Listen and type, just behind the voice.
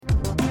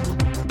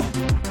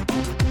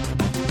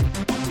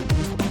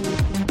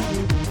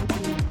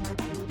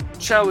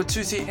Ciao a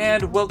tutti,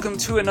 and welcome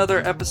to another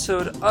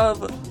episode of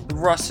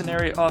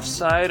Rossoneri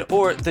Offside,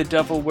 or The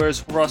Devil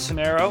Wears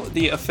Rossonero,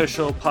 the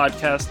official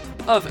podcast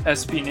of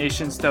SB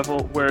Nation's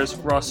Devil Wears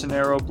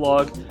Rossonero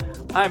blog.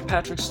 I'm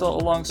Patrick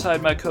Stoll,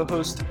 alongside my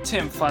co-host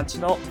Tim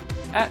Fontenot,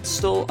 at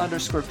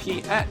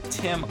Stoll_P, at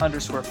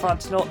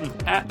Tim_Fontenot,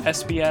 and at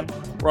SBN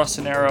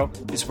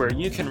Rossonero is where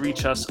you can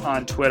reach us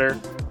on Twitter.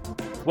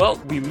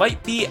 Well, we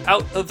might be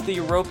out of the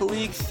Europa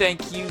League.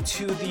 Thank you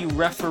to the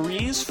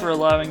referees for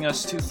allowing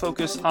us to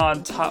focus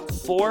on top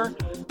four.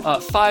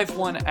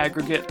 5-1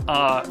 aggregate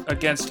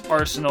against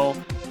Arsenal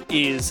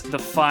is the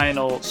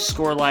final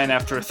scoreline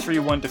after a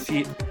 3-1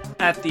 defeat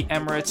at the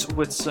Emirates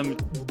with some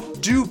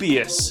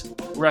dubious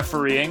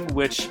refereeing,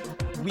 which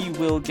we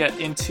will get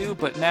into.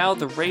 But now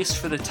the race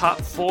for the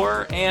top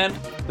four and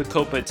the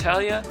Coppa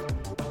Italia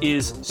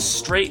is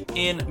straight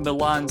in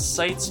Milan's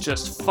sights,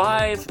 just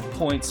 5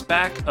 points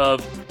back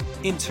of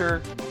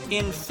Inter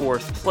in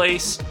fourth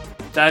place.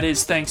 That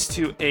is thanks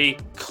to a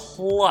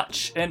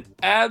clutch, an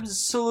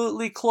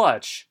absolutely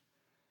clutch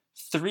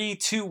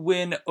 3-2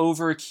 win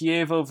over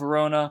Chievo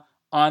Verona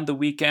on the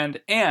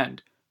weekend.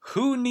 And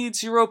who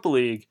needs Europa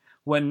League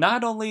when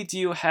not only do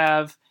you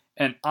have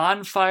an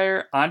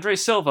on-fire Andre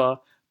Silva,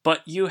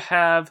 but you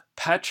have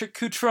Patrick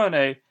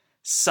Cutrone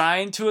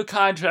signed to a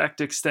contract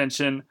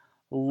extension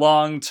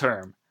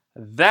long-term.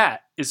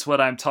 That is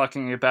what I'm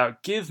talking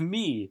about. Give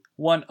me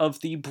one of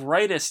the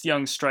brightest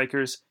young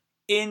strikers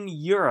in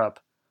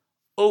Europe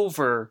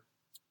over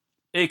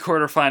a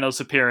quarterfinals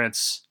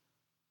appearance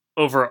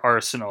over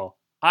Arsenal.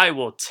 I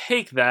will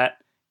take that,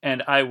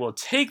 and I will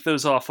take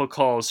those awful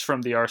calls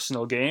from the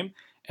Arsenal game,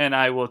 and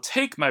I will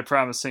take my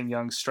promising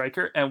young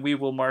striker, and we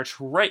will march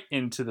right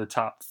into the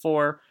top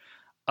four.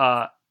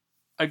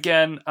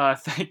 Again,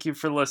 thank you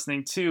for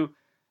listening to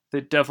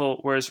The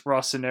Devil Wears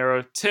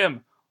Rossonero.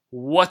 Tim,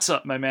 what's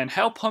up, my man?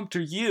 How pumped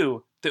are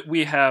you that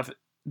we have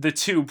the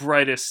two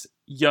brightest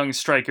young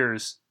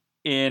strikers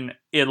in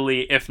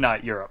Italy, if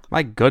not Europe?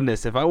 My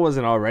goodness, if I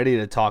wasn't already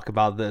to talk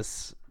about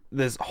this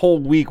whole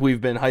week we've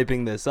been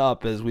hyping this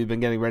up as we've been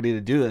getting ready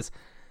to do this,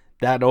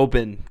 that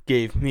open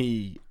gave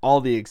me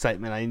all the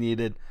excitement I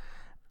needed.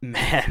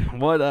 Man,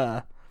 what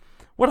a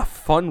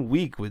fun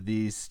week with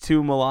these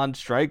two Milan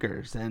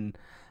strikers. And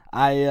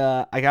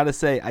I gotta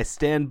say, I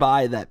stand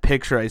by that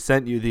picture I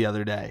sent you the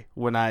other day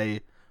when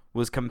I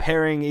was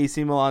comparing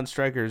AC Milan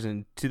strikers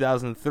in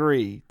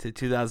 2003 to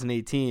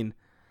 2018,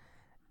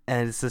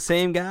 and it's the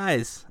same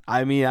guys.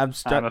 I mean, I'm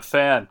a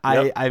fan.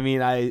 Yep.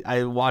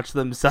 I watch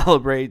them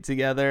celebrate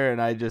together,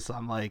 and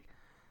I'm like,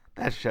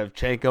 that's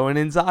Shevchenko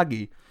and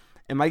Inzaghi.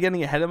 Am I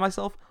getting ahead of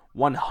myself?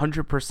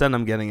 100%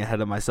 I'm getting ahead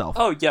of myself.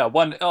 Oh, yeah.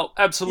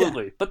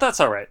 Absolutely. Yeah. But that's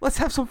all right. Let's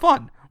have some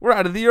fun. We're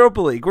out of the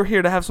Europa League. We're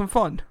here to have some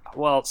fun.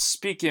 Well,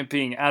 speaking of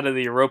being out of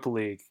the Europa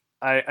League,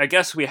 I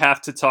guess we have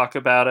to talk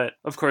about it.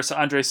 Of course,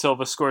 Andre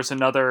Silva scores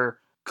another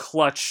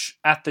clutch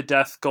at the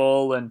death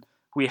goal, and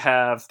we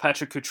have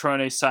Patrick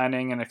Cutrone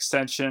signing an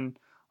extension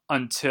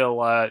until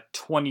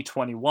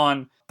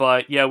 2021.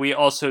 But yeah, we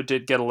also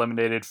did get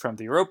eliminated from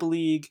the Europa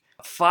League.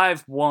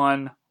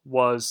 5-1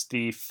 was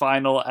the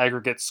final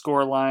aggregate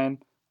scoreline,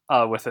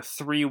 with a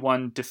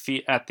 3-1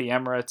 defeat at the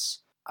Emirates.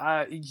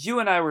 You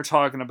and I were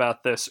talking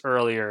about this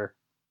earlier,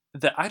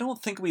 that I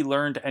don't think we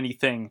learned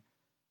anything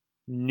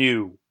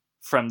new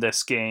from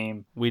this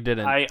game. We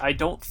didn't. I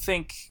don't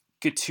think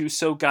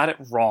Gattuso got it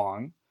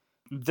wrong.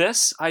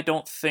 This, I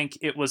don't think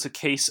it was a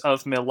case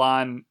of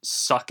Milan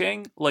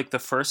sucking like the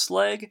first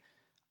leg.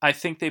 I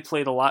think they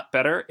played a lot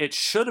better. It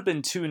should have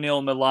been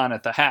 2-0 Milan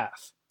at the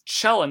half.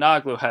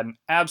 Çalhanoğlu had an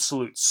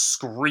absolute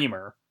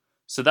screamer,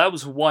 so that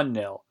was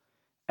 1-0.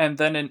 And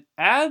then an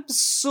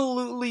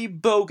absolutely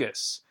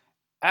bogus,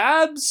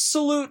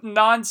 absolute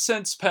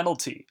nonsense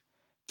penalty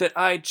that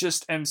I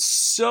just am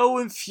so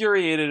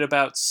infuriated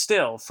about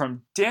still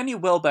from Danny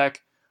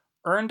Welbeck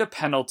earned a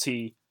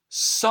penalty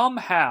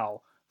somehow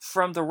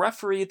from the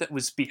referee that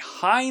was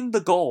behind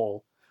the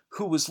goal,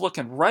 who was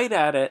looking right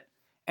at it,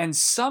 and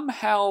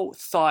somehow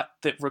thought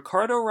that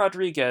Ricardo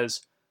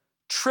Rodriguez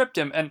tripped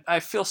him. And I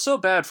feel so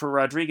bad for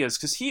Rodriguez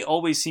because he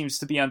always seems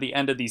to be on the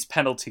end of these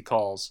penalty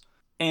calls.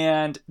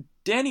 And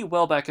Danny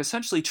Welbeck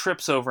essentially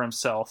trips over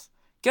himself,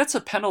 gets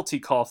a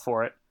penalty call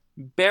for it,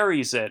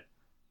 buries it,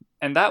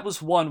 and that was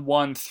 1-1,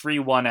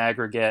 3-1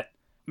 aggregate.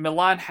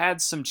 Milan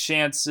had some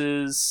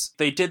chances.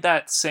 They did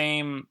that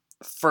same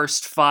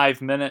first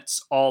 5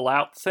 minutes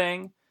all-out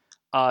thing.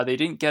 They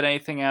didn't get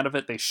anything out of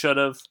it. They should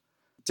have.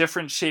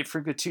 Different shape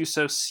for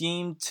Gattuso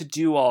seemed to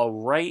do all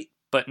right,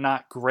 but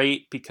not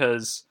great,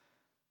 because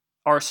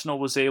Arsenal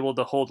was able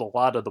to hold a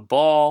lot of the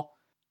ball.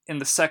 In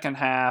the second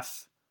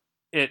half,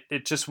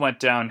 it just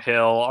went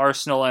downhill.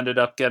 Arsenal ended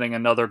up getting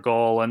another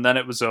goal, and then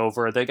it was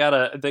over. They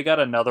got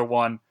another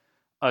one,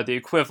 the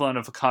equivalent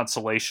of a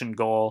consolation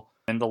goal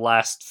in the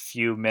last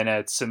few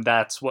minutes, and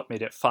that's what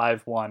made it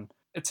 5-1.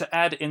 To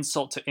add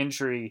insult to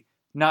injury,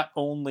 not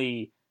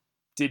only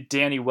did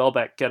Danny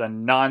Welbeck get a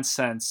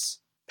nonsense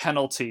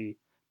penalty,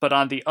 but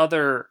on the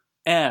other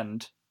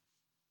end,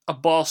 a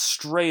ball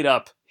straight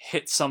up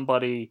hit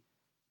somebody,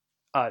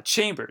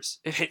 Chambers.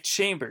 It hit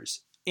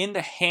Chambers in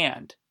the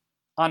hand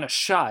on a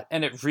shot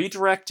and it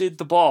redirected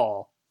the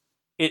ball,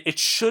 it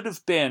should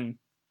have been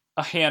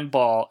a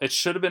handball, it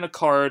should have been a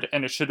card,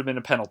 and it should have been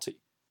a penalty.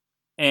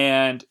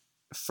 And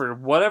for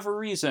whatever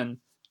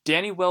reason,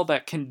 Danny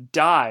Welbeck can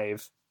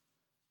dive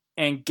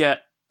and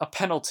get a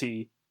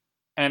penalty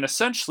and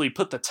essentially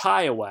put the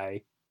tie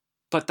away.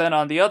 But then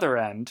on the other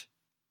end,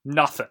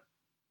 nothing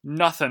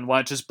when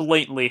it just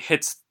blatantly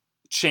hits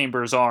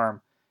Chambers'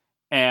 arm.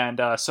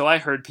 And so I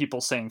heard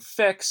people saying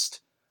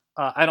fixed.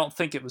 I don't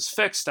think it was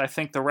fixed. I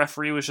think the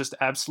referee was just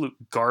absolute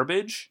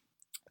garbage.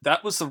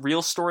 That was the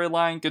real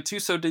storyline.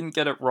 Gattuso didn't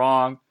get it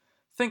wrong.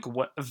 I think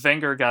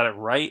Wenger got it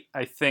right.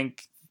 I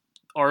think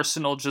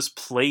Arsenal just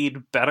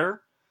played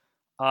better.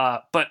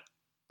 But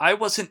I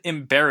wasn't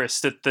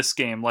embarrassed at this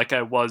game like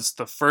I was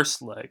the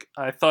first leg.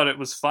 I thought it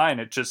was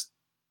fine.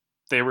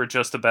 They were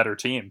just a better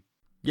team.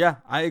 Yeah,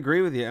 I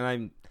agree with you.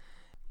 And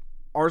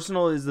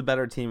Arsenal is the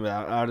better team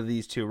out of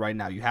these two right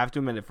now. You have to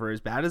admit it. For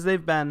as bad as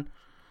they've been,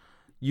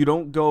 you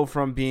don't go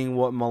from being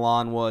what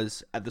Milan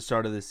was at the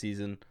start of the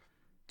season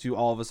to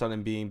all of a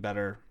sudden being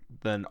better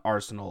than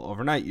Arsenal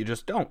overnight. You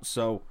just don't.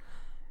 So,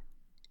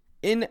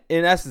 in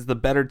essence, the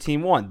better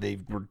team won. They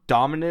were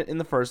dominant in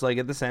the first leg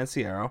at the San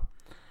Siro.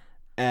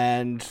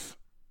 And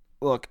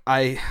look,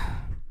 I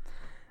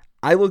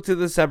looked at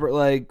the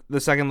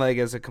second leg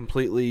as a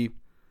completely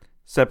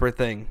separate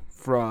thing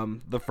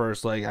from the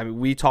first leg. I mean,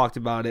 we talked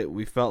about it.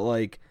 We felt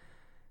like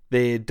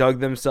they had dug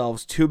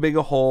themselves too big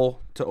a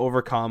hole to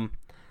overcome.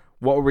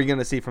 What were we going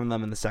to see from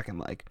them in the second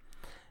leg?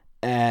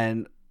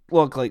 And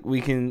look, like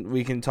we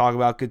can talk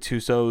about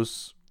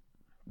Gattuso's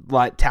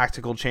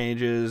tactical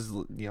changes,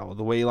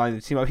 the way he lined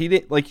the team up. He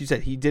did, like you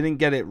said, he didn't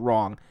get it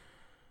wrong.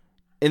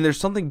 And there's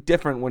something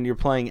different when you're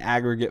playing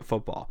aggregate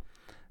football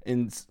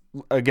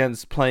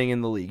against playing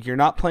in the league. You're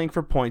not playing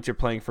for points, you're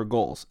playing for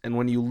goals. And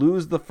when you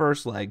lose the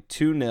first leg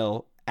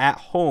 2-0 at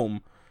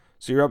home,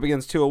 so you're up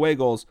against 2 away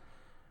goals,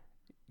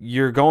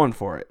 you're going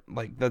for it.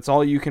 Like, that's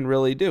all you can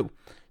really do.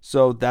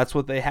 So that's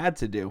what they had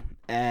to do.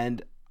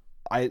 And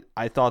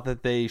I thought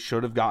that they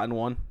should have gotten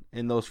one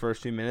in those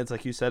first few minutes.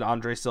 Like you said,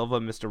 Andre Silva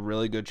missed a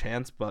really good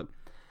chance, but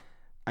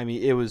I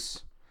mean, it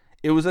was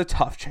a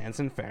tough chance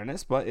in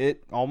fairness, but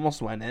it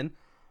almost went in.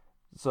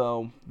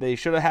 So they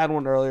should have had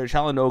one earlier.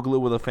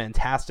 Çalhanoğlu with a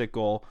fantastic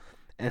goal.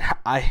 And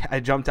I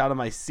jumped out of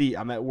my seat.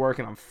 I'm at work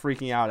and I'm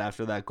freaking out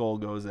after that goal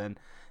goes in.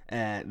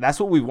 And that's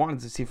what we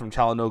wanted to see from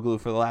Çalhanoğlu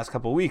for the last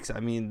couple of weeks.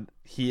 I mean,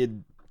 he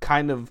had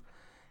kind of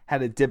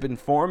had a dip in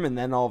form, and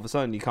then all of a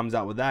sudden he comes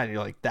out with that, and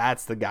you're like,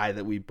 that's the guy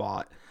that we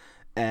bought.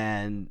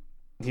 And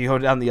you go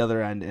down the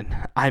other end, and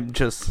I'm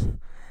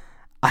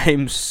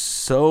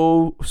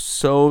so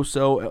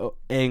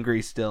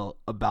angry still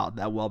about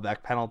that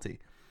Welbeck penalty.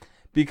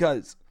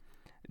 Because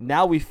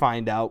now we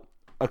find out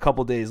a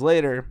couple days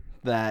later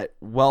that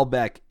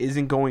Welbeck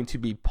isn't going to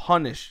be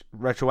punished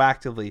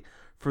retroactively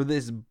for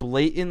this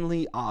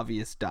blatantly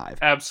obvious dive.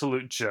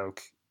 Absolute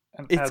joke.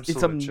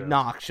 It's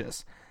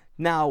obnoxious. Joke.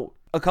 Now,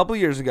 a couple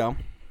years ago,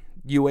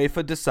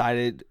 UEFA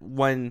decided,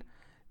 when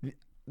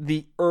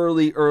the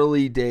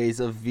early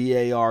days of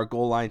VAR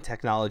goal line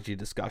technology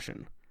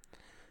discussion,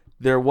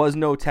 there was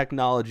no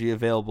technology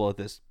available at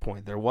this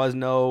point. There was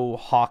no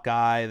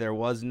Hawkeye. There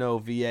was no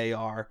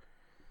VAR.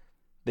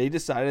 They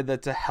decided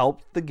that to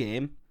help the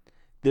game,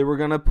 they were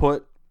going to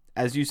put,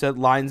 as you said,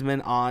 linesmen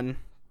on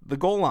the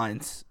goal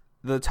lines,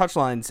 the touch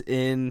lines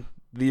in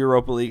the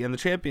Europa League and the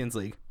Champions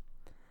League.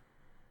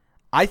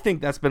 I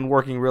think that's been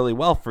working really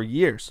well for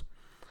years.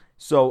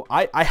 So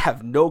I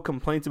have no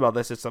complaints about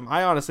this system.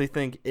 I honestly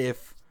think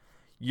if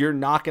you're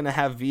not going to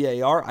have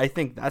VAR, I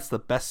think that's the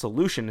best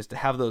solution, is to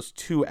have those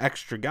 2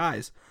 extra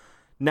guys.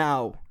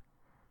 Now,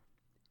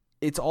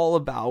 it's all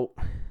about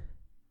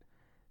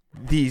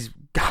these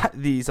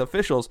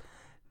officials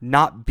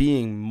not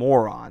being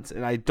morons,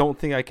 and I don't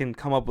think I can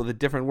come up with a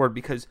different word,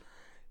 because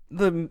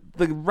the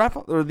ref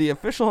or the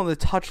official on the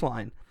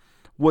touchline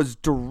was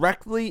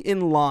directly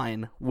in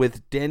line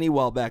with Danny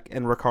Welbeck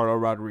and Ricardo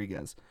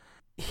Rodriguez.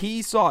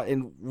 He saw,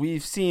 and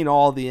we've seen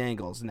all the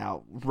angles.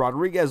 Now,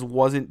 Rodriguez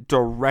wasn't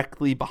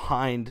directly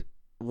behind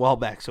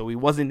Welbeck, so he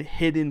wasn't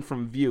hidden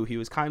from view. He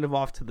was kind of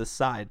off to the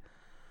side.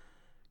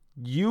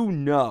 You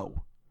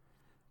know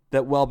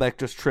that Welbeck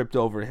just tripped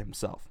over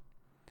himself,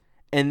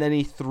 and then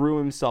he threw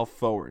himself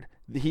forward.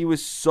 He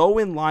was so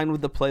in line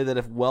with the play that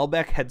if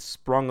Welbeck had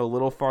sprung a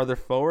little farther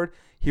forward,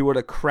 he would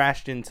have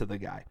crashed into the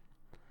guy.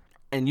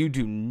 And you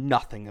do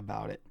nothing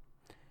about it.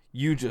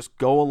 You just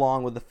go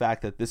along with the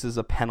fact that this is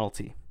a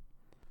penalty.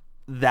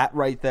 That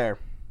right there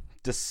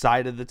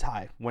decided the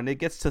tie. When it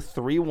gets to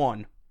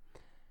 3-1,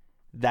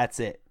 that's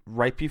it.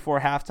 Right before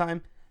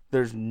halftime,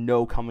 there's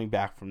no coming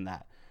back from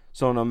that.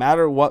 So no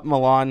matter what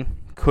Milan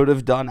could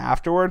have done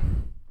afterward,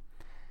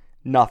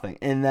 nothing.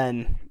 And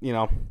then,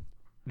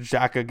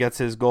 Xhaka gets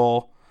his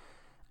goal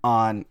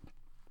on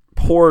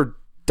poor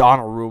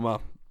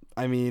Donnarumma.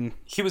 I mean,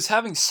 he was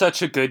having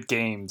such a good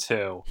game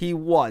too. He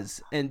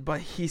was, but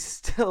he's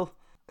still,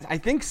 I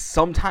think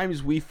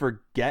sometimes we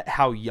forget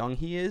how young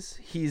he is.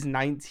 He's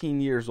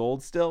 19 years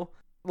old still.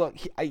 look,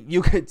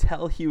 you could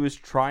tell he was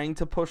trying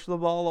to push the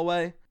ball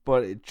away,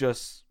 but it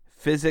just,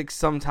 physics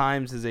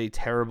sometimes is a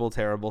terrible,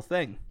 terrible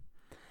thing.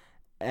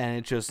 And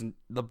it just,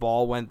 the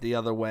ball went the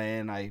other way,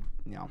 and I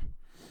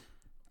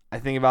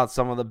think about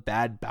some of the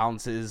bad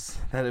bounces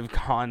that have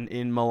gone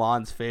in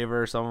Milan's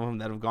favor, some of them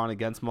that have gone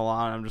against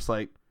Milan. I'm just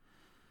like,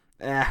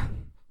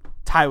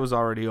 tie was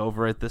already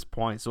over at this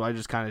point, so I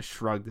just kind of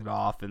shrugged it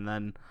off, and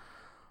then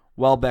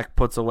Welbeck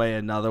puts away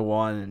another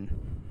one,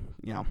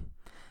 and,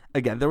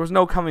 again, there was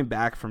no coming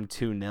back from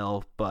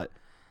 2-0, but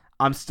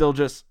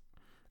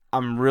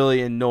I'm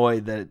really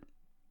annoyed that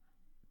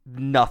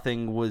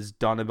nothing was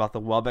done about the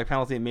Welbeck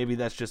penalty, and maybe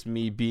that's just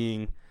me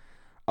being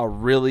a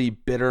really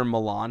bitter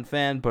Milan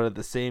fan, but at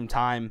the same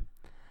time,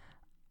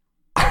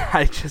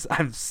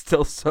 I'm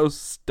still so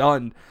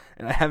stunned,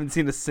 and I haven't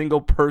seen a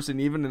single person,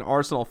 even an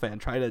Arsenal fan,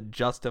 try to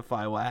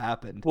justify what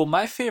happened. Well,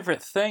 my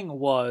favorite thing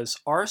was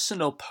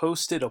Arsenal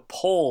posted a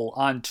poll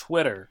on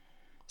Twitter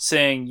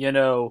saying,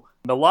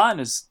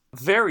 Milan is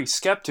very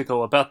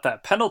skeptical about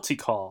that penalty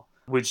call.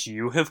 Would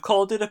you have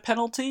called it a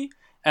penalty?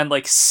 And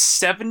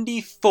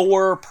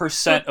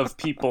 74% of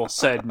people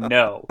said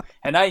no.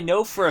 And I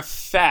know for a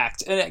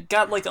fact, and it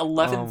got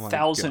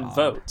 11,000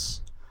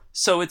 votes.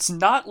 So it's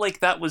not like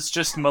that was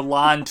just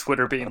Milan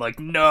Twitter being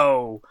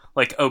no,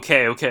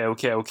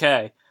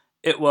 okay.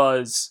 It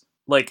was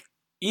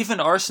even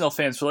Arsenal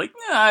fans were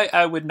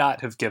I would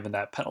not have given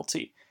that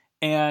penalty.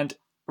 And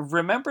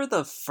remember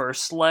the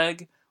first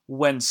leg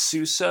when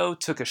Suso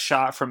took a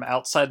shot from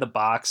outside the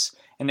box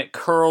and it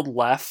curled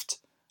left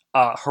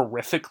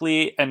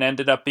horrifically and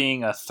ended up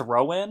being a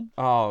throw-in?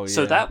 Oh, yeah.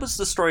 So that was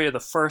the story of the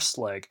first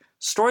leg.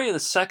 Story of the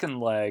second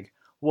leg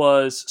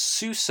was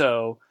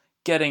Suso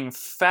getting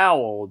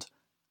fouled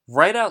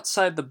right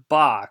outside the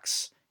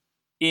box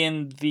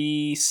in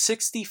the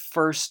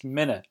 61st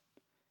minute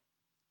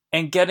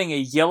and getting a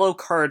yellow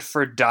card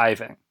for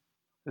diving.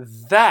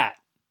 That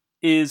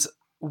is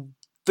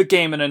the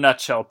game in a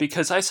nutshell,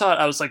 because I saw it,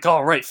 I was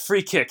all right,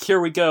 free kick, here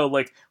we go.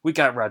 We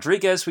got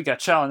Rodriguez, we got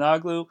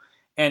Çalhanoğlu,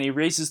 and he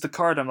raises the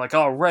card. I'm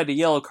all right, a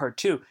yellow card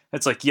too.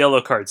 It's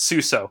yellow card,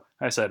 Suso.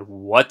 I said,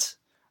 what?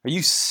 Are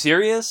you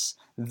serious?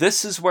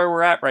 This is where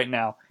we're at right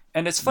now.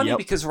 And it's funny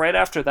because right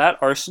after that,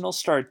 Arsenal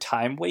started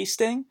time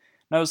wasting.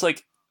 And I was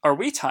are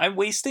we time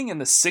wasting in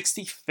the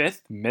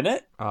 65th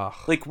minute? Ugh.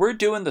 We're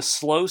doing the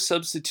slow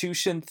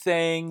substitution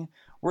thing.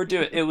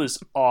 It was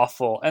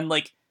awful. And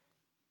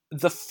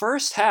the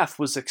first half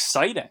was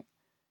exciting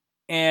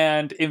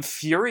and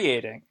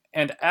infuriating.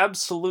 And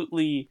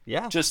absolutely,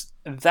 just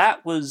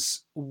that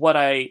was what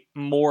I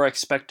more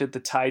expected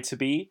the tie to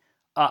be.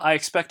 I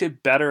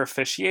expected better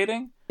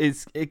officiating.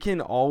 It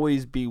can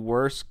always be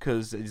worse,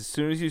 because as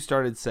soon as you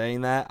started saying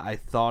that, I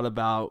thought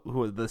about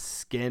the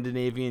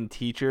Scandinavian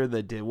teacher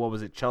that did, what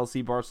was it,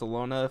 Chelsea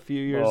Barcelona a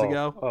few years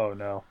ago? Oh,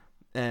 no.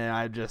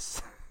 And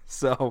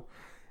so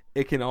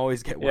it can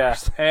always get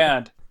worse.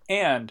 Yeah,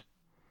 and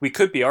we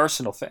could be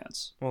Arsenal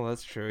fans. Well,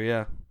 that's true,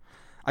 yeah.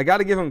 I got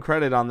to give them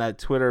credit on that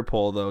Twitter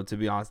poll, though, to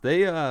be honest.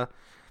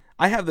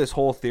 I have this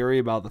whole theory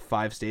about the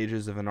 5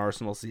 stages of an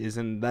Arsenal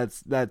season.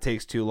 That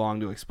takes too long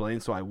to explain,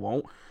 so I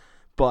won't.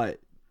 But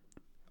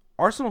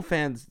Arsenal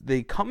fans,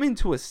 they come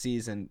into a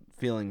season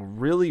feeling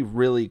really,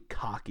 really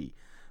cocky.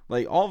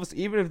 All of us,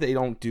 even if they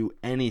don't do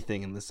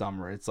anything in the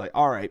summer, it's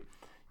all right,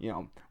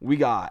 we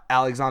got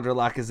Alexander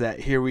Lacazette,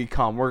 here we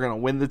come. We're going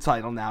to win the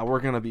title now.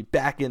 We're going to be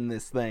back in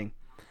this thing.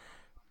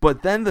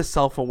 But then the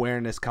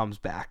self-awareness comes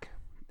back.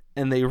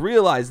 And they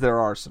realize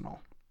they're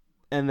Arsenal,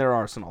 and they're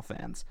Arsenal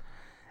fans.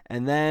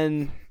 And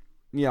then,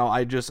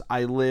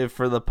 I live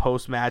for the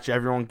post-match,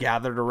 everyone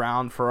gathered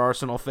around for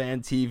Arsenal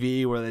Fan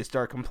TV, where they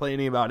start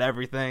complaining about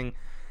everything,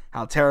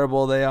 how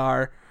terrible they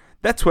are.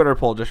 That Twitter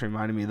poll just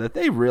reminded me that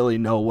they really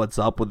know what's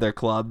up with their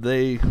club.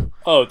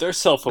 They're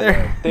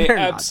self-aware. They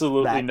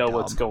absolutely know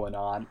what's going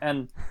on.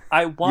 And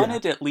I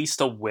wanted at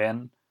least a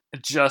win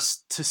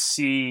just to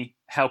see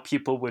how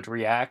people would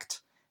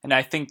react. And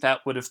I think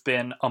that would have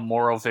been a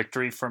moral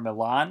victory for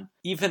Milan,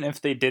 even if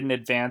they didn't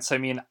advance. I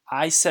mean,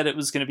 I said it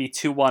was going to be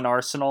 2-1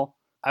 Arsenal.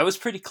 I was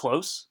pretty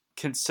close,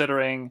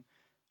 considering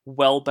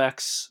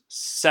Welbeck's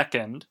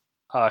second,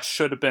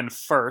 should have been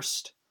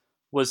first,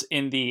 was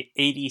in the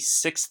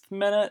 86th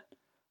minute.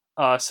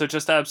 So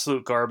just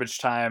absolute garbage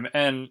time.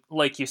 And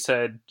like you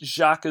said,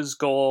 Xhaka's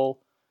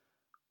goal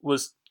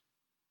was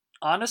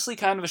honestly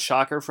kind of a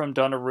shocker from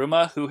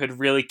Donnarumma, who had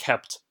really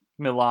kept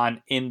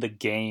Milan in the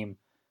game.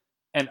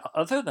 And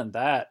other than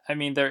that, I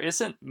mean, there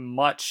isn't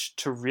much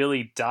to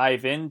really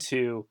dive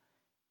into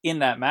in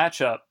that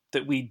matchup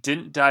that we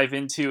didn't dive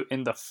into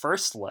in the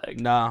first leg.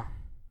 No,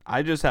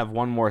 I just have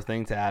one more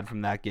thing to add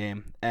from that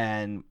game.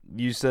 And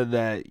you said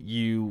that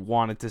you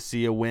wanted to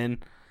see a win.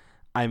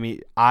 I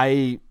mean,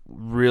 I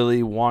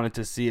really wanted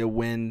to see a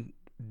win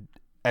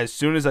as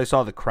soon as I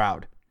saw the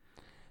crowd.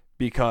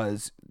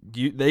 Because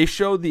they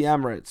showed the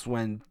Emirates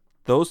when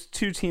those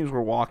two teams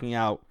were walking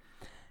out,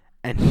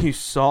 and you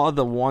saw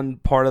the one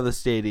part of the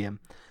stadium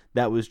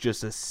that was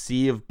just a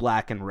sea of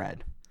black and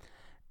red.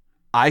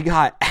 I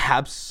got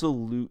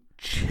absolute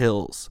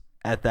chills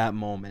at that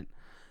moment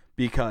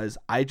because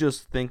I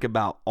just think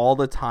about all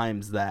the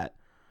times that,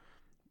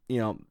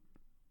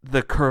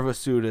 the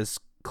Curva has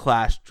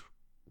clashed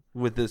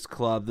with this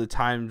club, the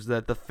times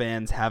that the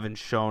fans haven't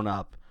shown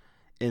up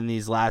in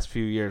these last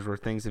few years where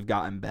things have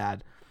gotten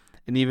bad.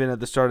 And even at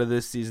the start of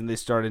this season, they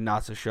started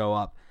not to show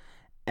up.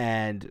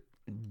 And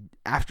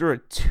after a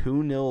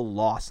 2-0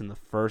 loss in the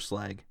first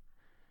leg,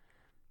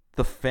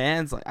 the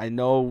fans, I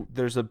know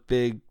there's a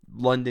big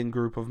London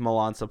group of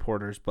Milan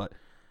supporters, but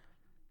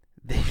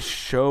they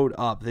showed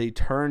up, they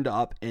turned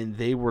up, and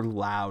they were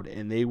loud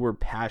and they were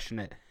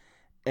passionate.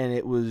 And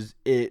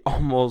it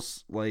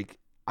almost like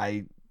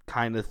I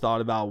kind of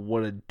thought about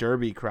what a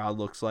derby crowd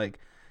looks like.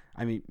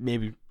 I mean,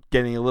 maybe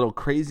getting a little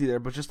crazy there,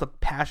 but just the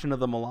passion of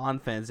the Milan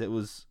fans, it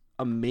was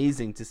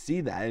amazing to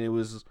see that. And it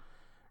was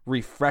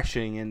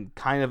refreshing and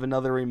kind of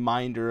another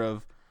reminder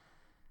of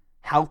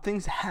how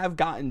things have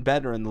gotten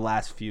better in the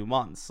last few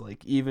months.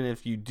 Like, even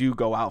if you do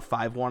go out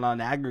 5-1 on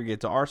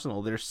aggregate to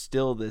Arsenal, there's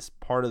still this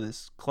part of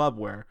this club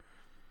where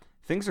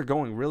things are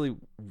going really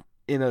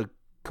in a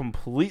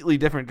completely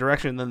different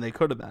direction than they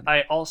could have been.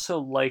 I also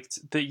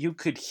liked that you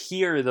could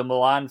hear the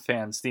Milan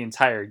fans the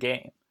entire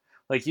game.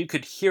 Like, you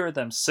could hear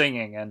them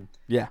singing, and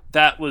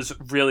that was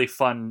really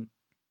fun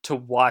to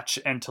watch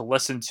and to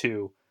listen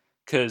to,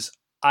 because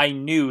I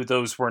knew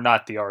those were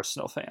not the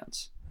Arsenal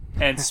fans.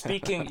 And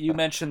speaking, you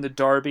mentioned the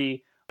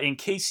derby. In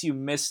case you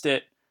missed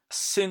it,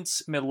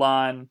 since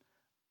Milan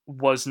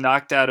was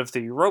knocked out of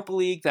the Europa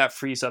League, that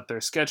frees up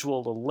their schedule a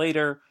little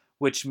later,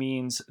 which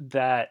means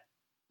that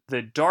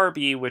the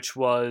derby, which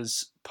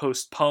was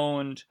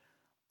postponed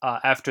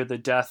after the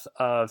death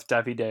of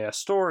Davide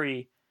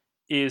Astori,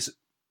 is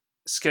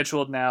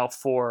scheduled now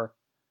for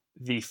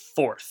the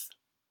 4th,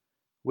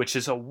 which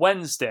is a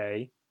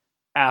Wednesday,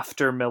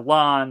 after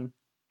Milan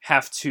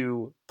have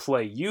to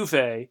play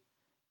Juve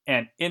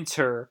and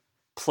Inter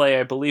play,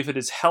 I believe it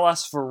is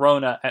Hellas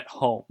Verona at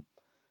home.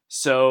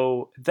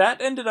 So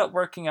that ended up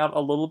working out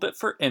a little bit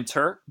for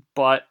Inter,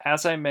 but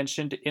as I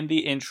mentioned in the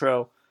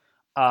intro,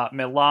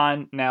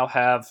 Milan now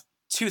have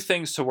 2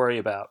 things to worry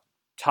about.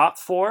 Top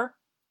 4,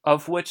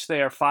 of which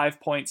they are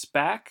 5 points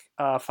back,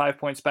 5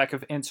 points back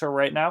of Inter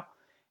right now,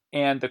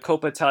 and the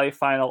Coppa Italia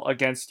final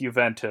against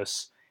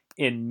Juventus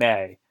in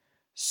May.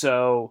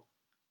 So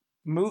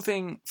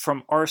moving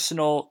from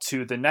Arsenal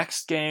to the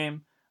next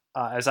game,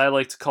 as I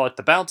like to call it,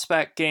 the bounce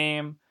back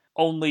game,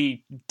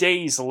 only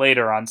days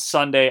later on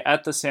Sunday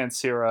at the San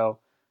Siro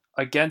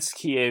against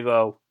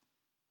Chievo.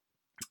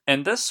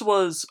 And this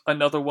was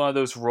another one of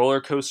those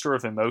roller coaster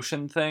of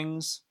emotion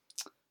things,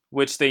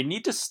 which they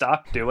need to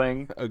stop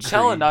doing.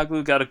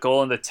 Çalhanoğlu got a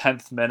goal in the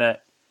 10th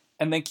minute,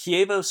 and then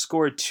Chievo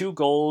scored 2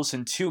 goals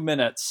in 2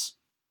 minutes,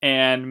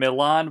 and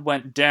Milan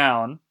went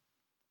down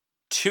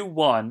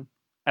 2-1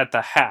 at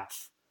the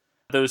half.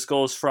 Those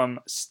goals from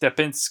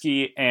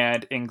Stepinski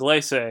and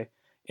Inglese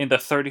in the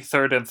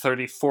 33rd and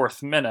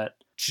 34th minute,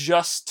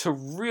 just to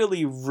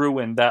really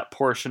ruin that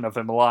portion of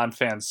a Milan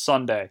fan's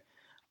Sunday.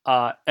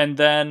 And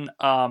then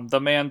the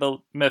man, the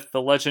myth,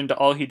 the legend,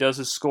 all he does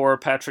is score,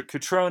 Patrick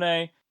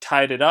Cutrone,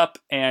 tied it up.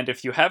 And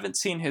if you haven't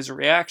seen his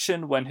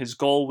reaction when his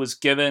goal was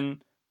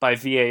given by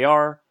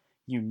VAR,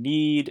 you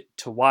need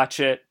to watch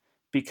it,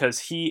 because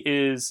he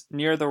is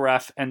near the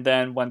ref, and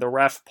then when the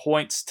ref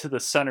points to the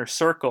center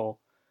circle,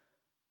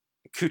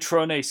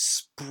 Cutrone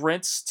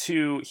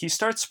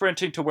starts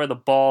sprinting to where the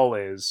ball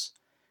is,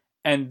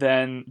 and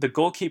then the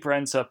goalkeeper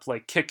ends up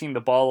kicking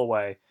the ball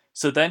away.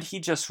 So then he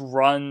just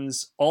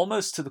runs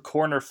almost to the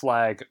corner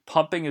flag,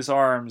 pumping his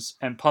arms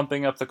and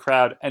pumping up the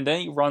crowd, and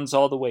then he runs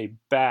all the way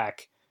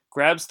back,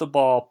 grabs the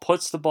ball,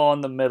 puts the ball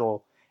in the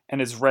middle, and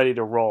is ready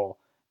to roll.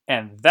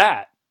 And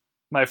that,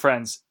 my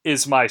friends,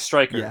 is my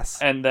striker. Yes.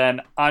 And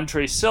then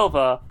Andre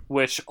Silva,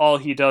 which all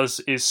he does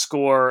is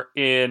score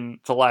in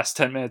the last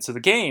 10 minutes of the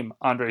game,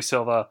 Andre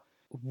Silva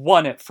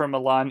won it for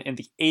Milan in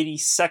the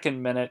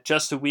 82nd minute,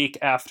 just a week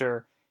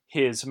after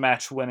his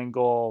match-winning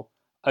goal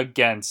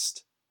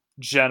against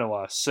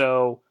Genoa.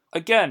 So,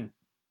 again,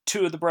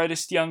 2 of the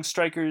brightest young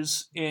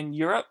strikers in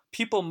Europe.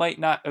 People might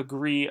not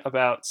agree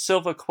about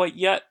Silva quite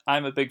yet.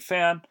 I'm a big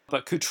fan.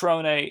 But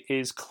Cutrone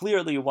is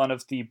clearly one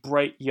of the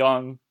bright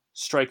young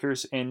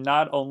strikers in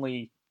not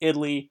only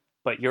Italy,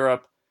 but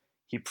Europe.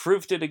 He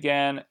proved it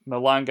again.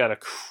 Milan got a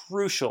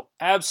crucial,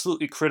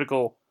 absolutely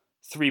critical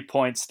 3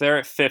 points. They're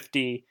at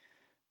 50.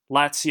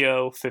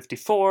 Lazio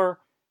 54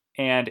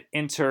 and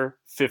Inter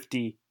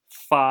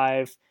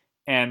 55.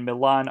 And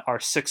Milan are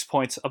 6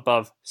 points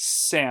above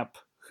Samp,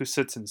 who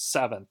sits in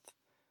 7th.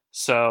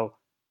 So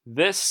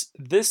this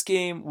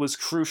game was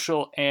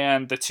crucial,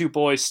 and the 2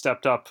 boys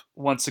stepped up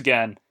once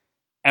again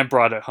and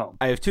brought it home.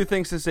 I have 2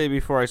 things to say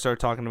before I start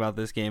talking about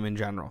this game in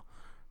general.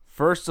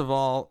 First of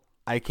all,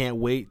 I can't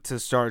wait to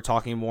start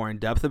talking more in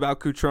depth about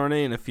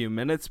Cutrone in a few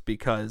minutes,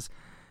 because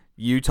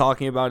you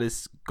talking about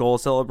his goal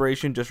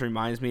celebration just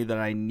reminds me that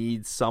I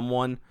need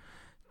someone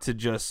to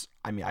just,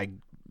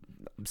 I'm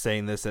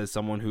saying this as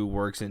someone who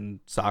works in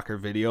soccer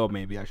video,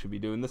 maybe I should be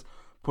doing this,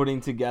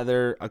 putting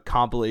together a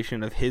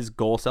compilation of his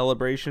goal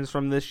celebrations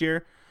from this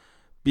year,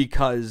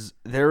 because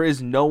there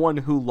is no one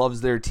who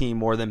loves their team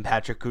more than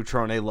Patrick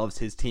Cutrone loves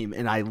his team,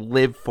 and I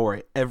live for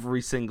it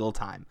every single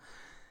time.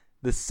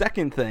 The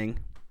second thing,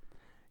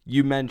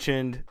 you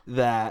mentioned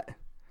that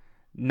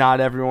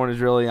not everyone is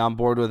really on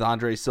board with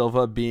Andre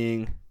Silva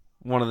being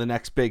one of the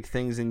next big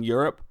things in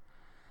Europe.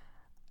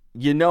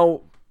 You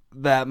know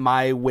that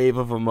my wave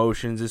of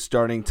emotions is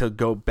starting to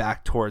go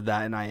back toward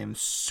that, and I am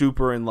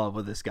super in love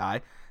with this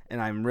guy,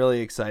 and I'm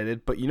really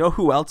excited. But you know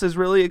who else is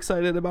really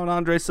excited about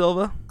Andre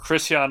Silva?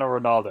 Cristiano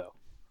Ronaldo.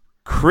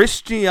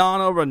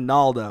 Cristiano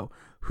Ronaldo,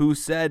 who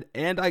said,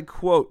 and I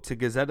quote to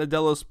Gazzetta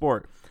dello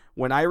Sport,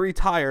 "When I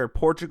retire,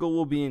 Portugal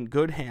will be in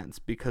good hands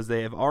because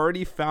they have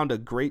already found a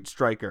great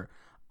striker,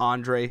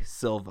 Andre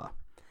Silva."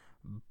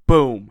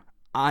 Boom.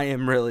 I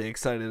am really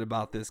excited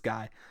about this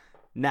guy.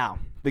 Now,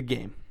 the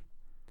game.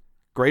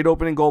 Great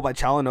opening goal by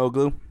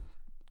Çalhanoğlu.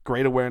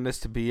 Great awareness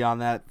to be on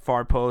that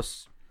far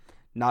post,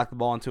 knock the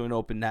ball into an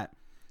open net.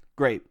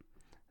 Great.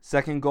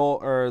 Second goal,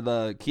 or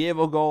the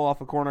Chievo goal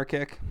off a corner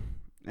kick.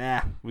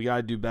 We got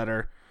to do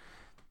better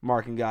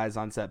marking guys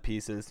on set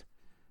pieces.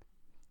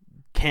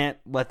 Can't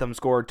let them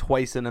score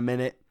twice in a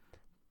minute.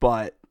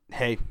 But,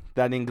 hey,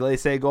 that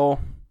Inglese goal,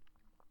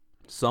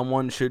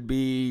 someone should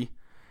be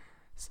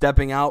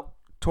stepping out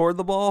toward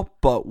the ball.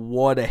 But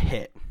what a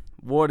hit.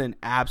 What an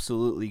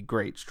absolutely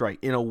great strike.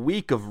 In a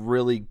week of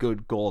really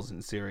good goals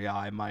in Serie A,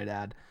 I might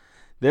add.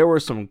 There were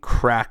some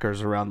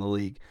crackers around the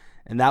league,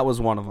 and that was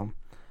one of them.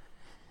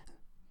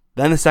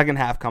 Then the second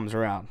half comes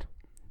around.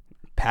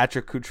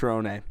 Patrick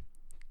Cutrone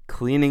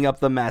cleaning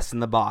up the mess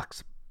in the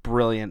box.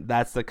 Brilliant.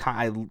 That's the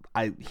kind.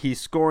 He's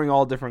scoring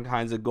all different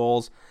kinds of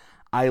goals.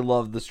 I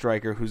love the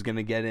striker who's going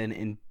to get in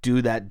and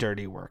do that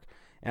dirty work.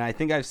 And I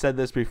think I've said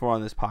this before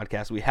on this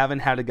podcast. We haven't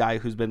had a guy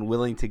who's been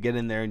willing to get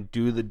in there and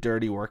do the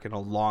dirty work in a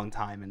long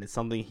time, and it's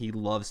something he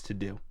loves to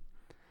do.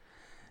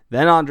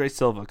 Then Andre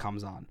Silva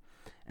comes on.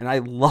 And I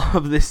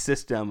love this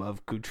system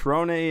of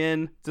Cutrone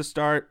in to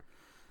start,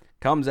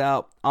 comes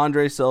out,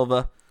 Andre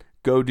Silva,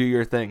 go do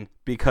your thing.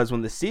 Because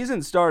when the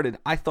season started,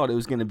 I thought it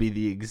was going to be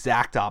the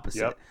exact opposite.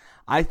 Yep.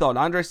 I thought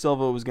Andre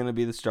Silva was going to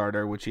be the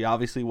starter, which he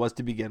obviously was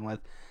to begin with.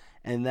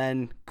 And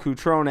then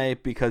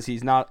Cutrone, because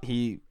he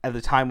at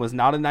the time was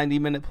not a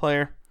 90-minute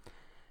player,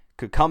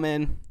 could come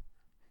in,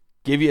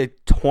 give you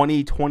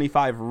 20,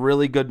 25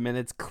 really good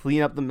minutes,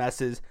 clean up the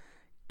messes,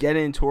 get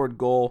in toward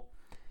goal,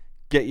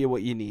 get you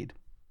what you need.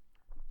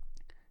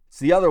 It's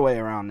the other way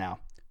around now.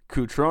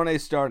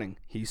 Cutrone's starting.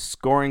 He's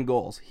scoring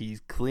goals.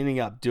 He's cleaning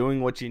up, doing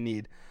what you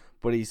need.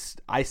 But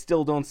I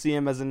still don't see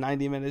him as a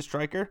 90-minute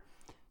striker.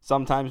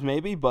 Sometimes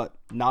maybe, but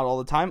not all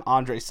the time.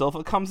 Andre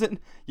Silva comes in.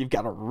 You've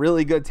got a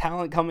really good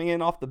talent coming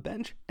in off the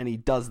bench, and he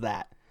does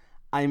that.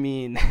 I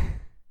mean,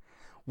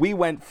 we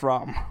went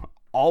from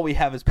all we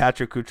have is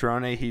Patrick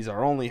Cutrone, he's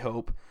our only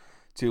hope,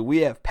 to we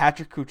have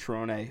Patrick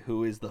Cutrone,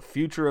 who is the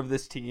future of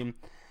this team,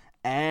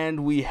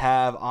 and we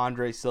have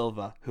Andre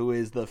Silva, who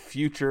is the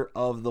future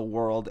of the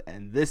world,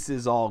 and this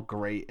is all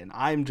great, and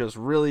I'm just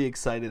really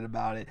excited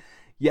about it.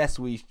 Yes,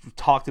 we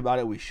talked about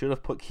it. We should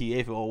have put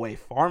Chievo away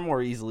far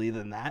more easily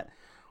than that.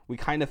 We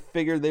kind of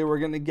figured they were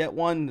going to get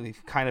one. We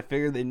kind of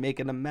figured they'd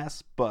make it a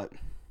mess. But,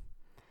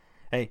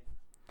 hey,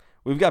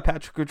 we've got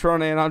Patrick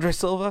Cutrone and Andre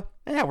Silva.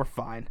 Yeah, we're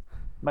fine.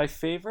 My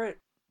favorite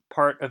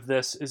part of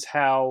this is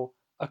how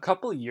a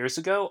couple of years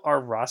ago,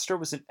 our roster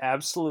was an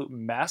absolute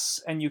mess.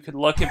 And you could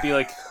look and be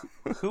like,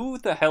 who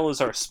the hell is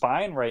our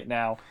spine right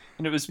now?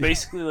 And it was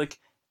basically like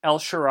El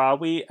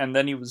Shaarawy, and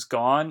then he was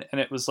gone.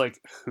 And it was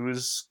like,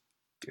 who's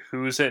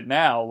it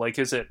now? Like,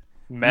 is it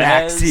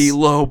Maxi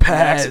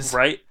Lopez?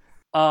 Right?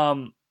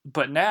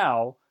 But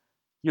now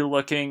you're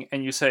looking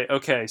and you say,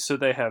 okay, so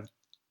they have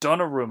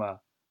Donnarumma,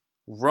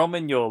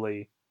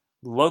 Romagnoli,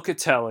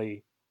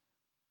 Locatelli,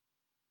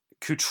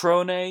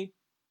 Cutrone,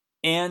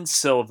 and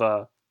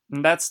Silva.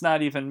 And that's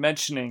not even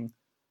mentioning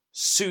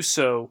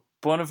Suso,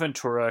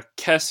 Bonaventura,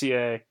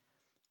 Kessié,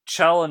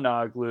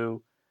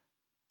 Çalhanoğlu,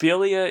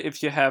 Biglia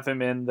if you have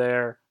him in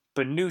there,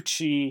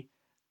 Bonucci,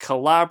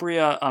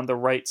 Calabria on the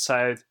right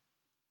side,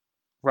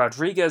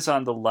 Rodriguez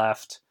on the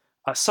left.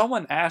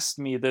 Someone asked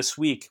me this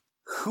week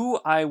who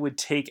I would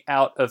take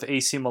out of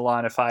AC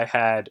Milan if I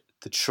had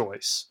the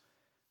choice.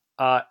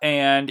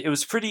 And it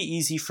was pretty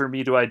easy for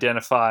me to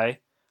identify.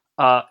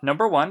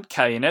 Number one,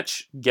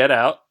 Kalinic, get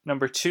out.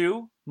 Number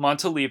two,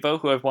 Montalivo,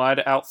 who I've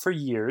wanted out for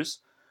years.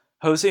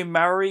 Jose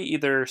Mauri,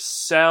 either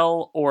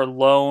sell or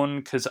loan,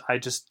 because I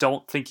just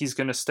don't think he's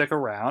going to stick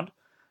around.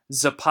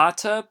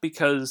 Zapata,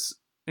 because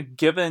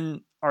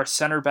given our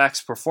center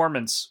back's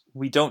performance,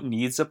 we don't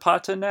need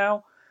Zapata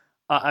now.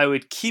 I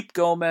would keep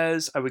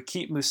Gomez. I would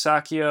keep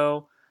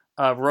Musacchio.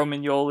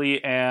 Romagnoli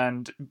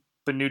and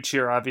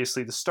Bonucci are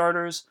obviously the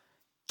starters.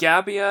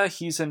 Gabbia,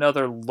 he's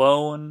another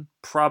loan,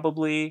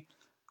 probably.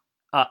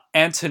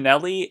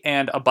 Antonelli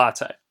and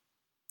Abate.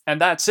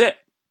 And that's it.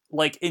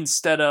 Like,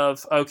 instead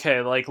of,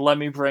 okay, like, let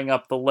me bring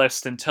up the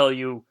list and tell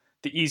you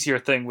the easier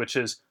thing, which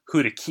is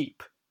who to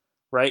keep,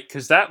 right?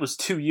 Because that was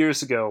 2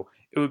 years ago.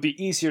 It would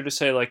be easier to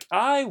say, like,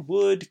 I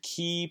would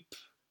keep,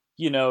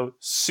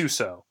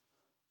 Suso.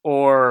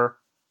 Or,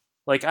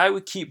 Like, I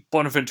would keep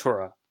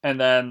Bonaventura and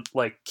then,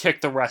 like, kick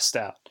the rest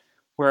out.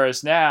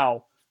 Whereas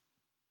now,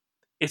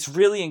 it's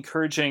really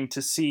encouraging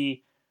to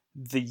see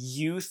the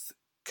youth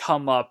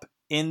come up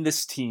in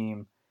this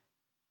team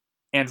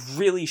and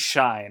really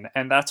shine.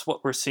 And that's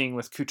what we're seeing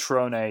with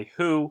Cutrone,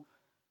 who,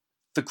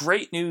 the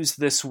great news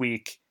this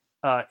week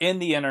in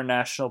the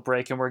international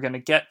break, and we're going to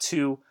get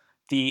to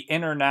the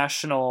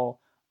international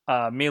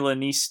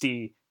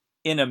Milanisti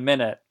in a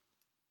minute,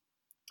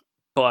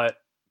 but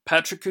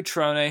Patrick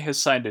Cutrone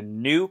has signed a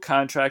new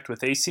contract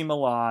with AC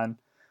Milan,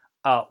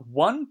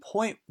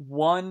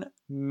 1.1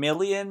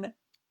 million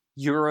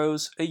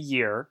euros a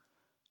year,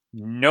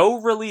 no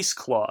release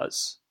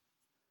clause.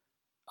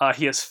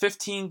 He has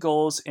 15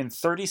 goals in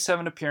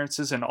 37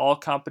 appearances in all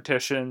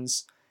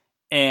competitions,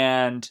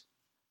 and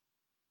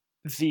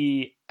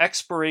the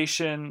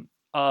expiration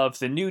of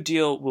the new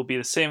deal will be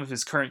the same as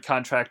his current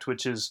contract,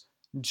 which is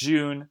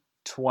June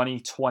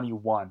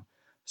 2021.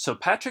 So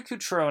Patrick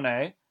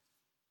Cutrone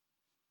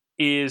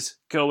is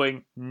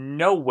going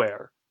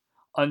nowhere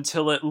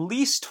until at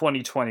least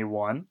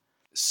 2021.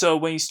 So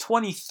when he's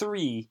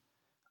 23,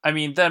 I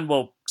mean, then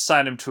we'll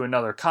sign him to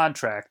another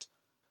contract.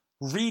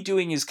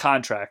 Redoing his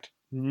contract,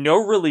 no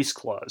release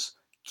clause,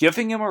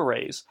 giving him a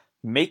raise,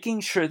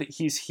 making sure that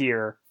he's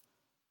here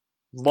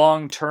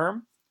long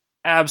term,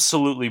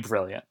 absolutely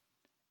brilliant.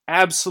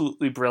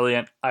 Absolutely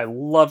brilliant. I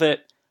love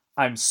it.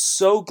 I'm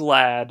so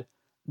glad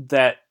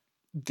that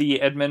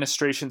the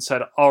administration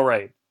said, all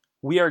right,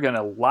 we are going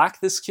to lock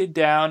this kid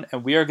down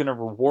and we are going to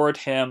reward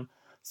him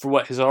for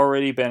what has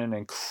already been an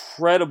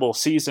incredible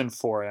season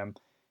for him,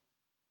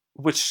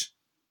 which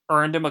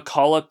earned him a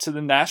call up to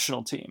the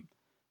national team.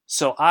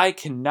 So I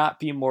cannot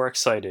be more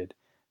excited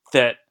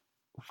that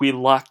we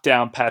locked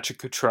down Patrick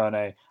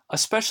Cutrone,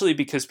 especially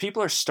because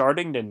people are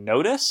starting to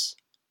notice.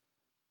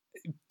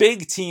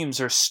 Big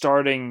teams are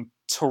starting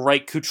to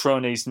write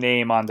Cutrone's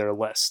name on their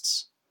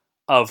lists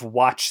of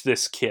watch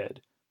this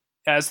kid,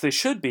 as they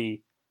should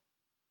be,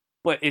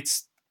 but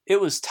it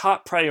was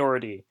top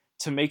priority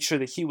to make sure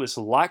that he was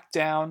locked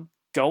down,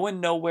 going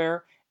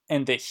nowhere,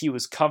 and that he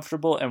was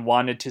comfortable and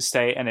wanted to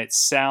stay, and it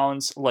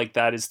sounds like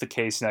that is the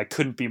case, and I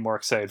couldn't be more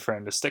excited for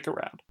him to stick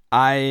around.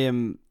 I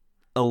am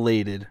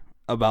elated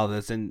about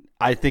this, and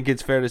I think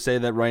it's fair to say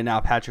that right now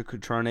Patrick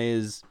Cutrone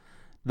is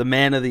the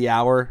man of the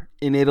hour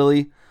in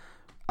Italy.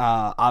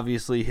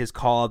 Obviously, his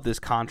call up, this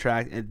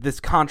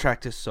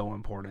contract is so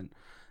important.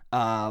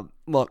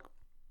 Look,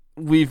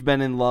 we've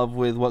been in love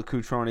with what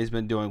Cutrone's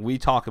been doing. We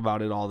talk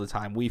about it all the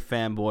time. We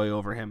fanboy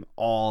over him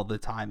all the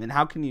time, and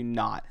how can you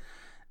not?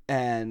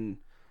 And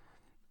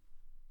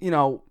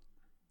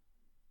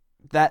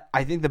that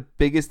I think the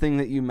biggest thing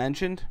that you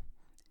mentioned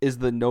is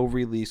the no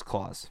release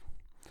clause.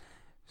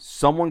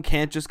 Someone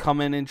can't just come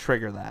in and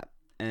trigger that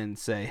and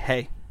say,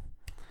 hey,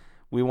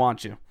 we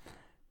want you.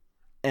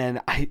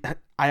 And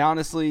I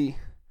honestly,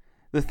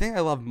 the thing I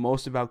love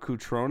most about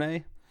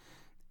Cutrone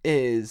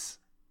is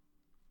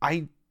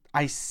I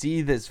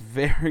see this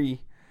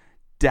very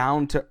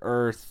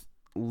down-to-earth,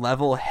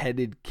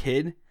 level-headed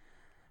kid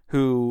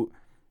who,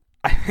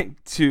 I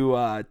think,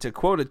 to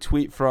quote a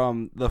tweet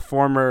from the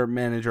former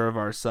manager of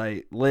our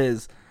site,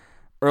 Liz,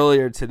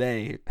 earlier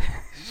today,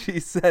 she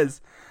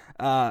says,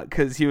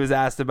 because he was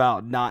asked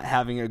about not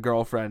having a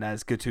girlfriend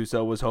as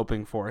Gattuso was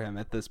hoping for him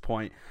at this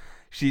point.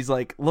 She's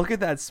like, look at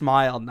that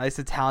smile. Nice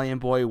Italian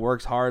boy,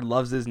 works hard,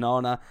 loves his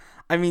nonna.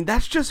 I mean,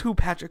 that's just who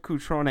Patrick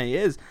Cutrone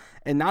is.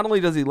 And not only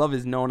does he love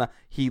his nonna,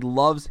 he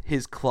loves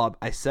his club.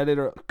 I said it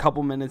a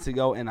couple minutes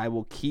ago, and I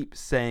will keep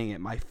saying it.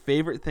 My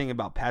favorite thing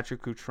about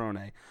Patrick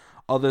Cutrone,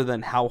 other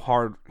than how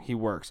hard he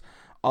works,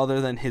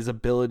 other than his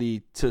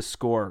ability to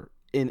score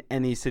in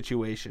any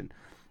situation,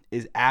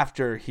 is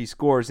after he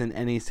scores in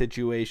any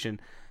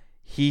situation,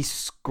 he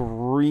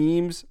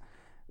screams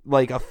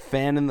like a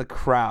fan in the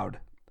crowd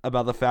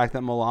about the fact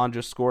that Milan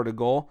just scored a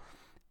goal,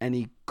 and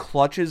he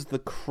clutches the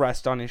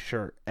crest on his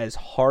shirt as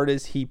hard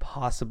as he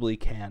possibly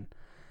can.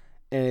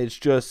 And it's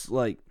just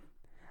like,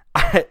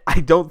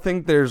 I don't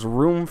think there's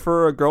room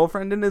for a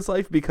girlfriend in his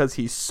life because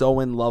he's so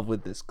in love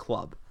with this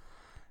club.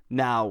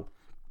 Now,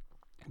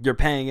 you're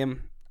paying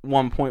him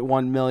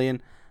 $1.1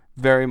 million,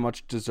 very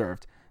much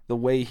deserved. The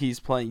way he's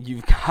playing,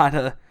 you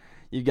gotta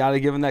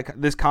give him that.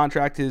 This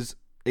contract is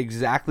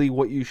exactly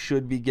what you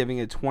should be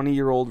giving a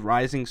 20-year-old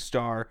rising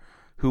star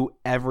who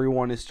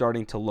everyone is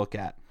starting to look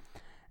at.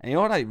 And you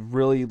know what I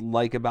really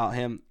like about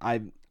him?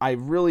 I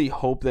really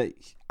hope that,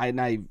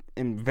 and I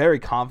am very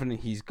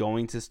confident he's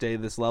going to stay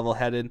this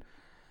level-headed.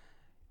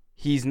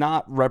 He's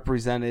not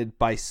represented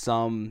by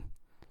some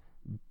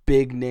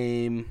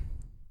big-name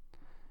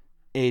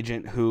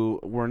agent who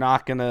we're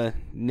not going to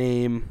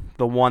name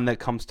the one that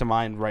comes to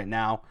mind right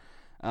now.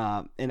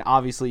 And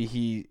obviously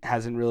he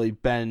hasn't really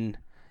been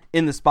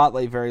in the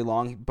spotlight very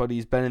long, but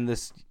he's been in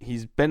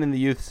the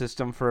youth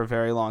system for a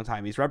very long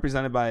time. He's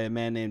represented by a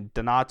man named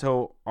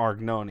Donato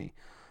Argnoni,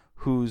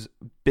 whose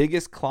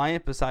biggest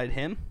client beside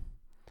him,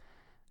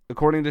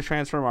 according to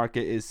Transfer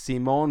Market, is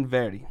Simone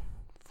Verdi,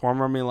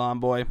 former Milan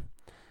boy,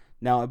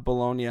 now at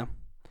Bologna.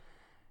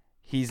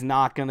 He's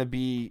not going to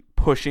be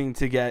pushing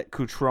to get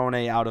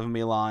Cutrone out of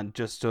Milan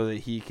just so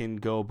that he can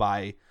go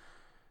buy,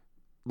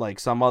 like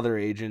some other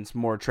agents,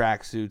 more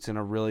tracksuits in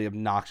a really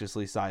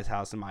obnoxiously sized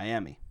house in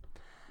Miami.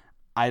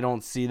 I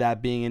don't see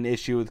that being an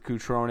issue with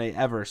Cutrone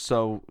ever.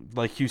 So,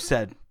 like you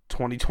said,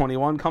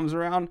 2021 comes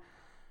around,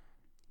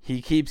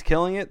 he keeps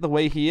killing it the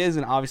way he is,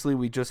 and obviously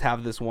we just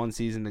have this one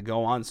season to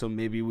go on, so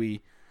maybe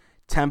we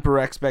temper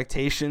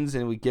expectations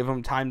and we give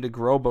him time to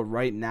grow, but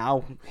right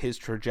now his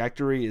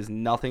trajectory is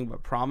nothing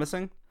but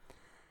promising.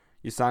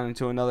 You sign him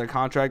to another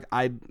contract.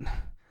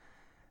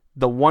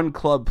 The one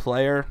club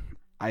player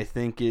I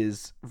think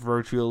is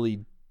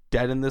virtually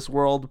dead in this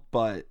world,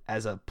 but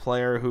as a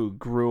player who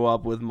grew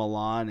up with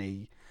Milan,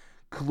 a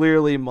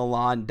clearly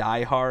Milan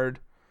diehard,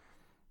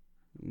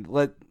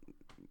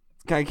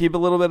 can I keep a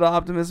little bit of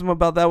optimism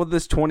about that with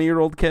this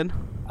 20-year-old kid?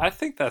 I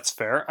think that's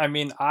fair. I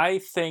mean, I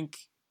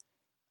think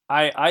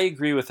I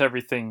agree with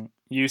everything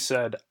you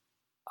said.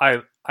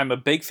 I'm a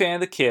big fan of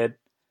the kid.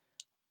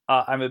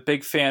 I'm a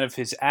big fan of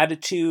his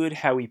attitude,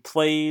 how he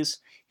plays.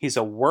 He's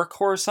a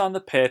workhorse on the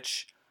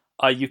pitch.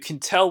 You can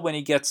tell when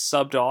he gets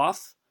subbed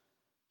off.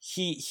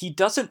 He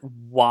doesn't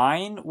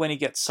whine when he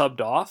gets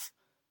subbed off.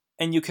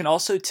 And you can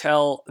also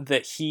tell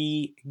that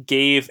he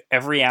gave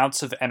every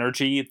ounce of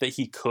energy that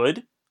he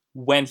could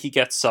when he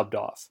gets subbed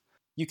off.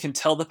 You can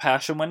tell the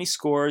passion when he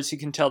scores. You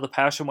can tell the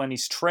passion when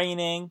he's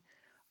training.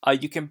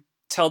 You can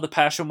tell the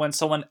passion when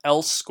someone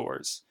else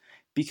scores.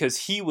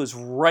 Because he was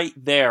right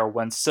there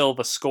when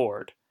Silva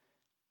scored.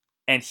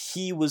 And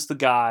he was the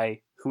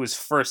guy who was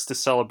first to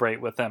celebrate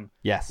with him.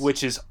 Yes.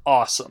 Which is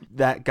awesome.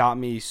 That got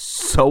me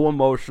so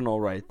emotional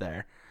right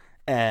there.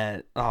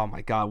 And, oh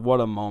my God,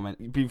 what a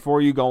moment.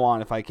 Before you go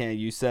on, if I can,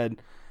 you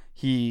said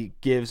he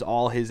gives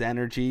all his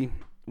energy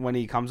when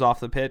he comes off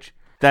the pitch.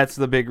 That's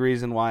the big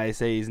reason why I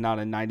say he's not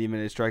a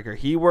 90-minute striker.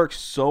 He works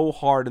so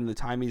hard in the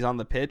time he's on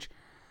the pitch.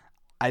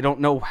 I don't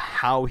know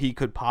how he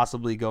could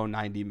possibly go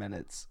 90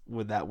 minutes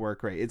with that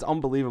work rate. It's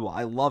unbelievable.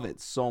 I love it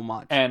so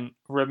much. And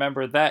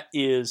remember, that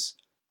is,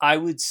 I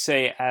would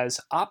say, as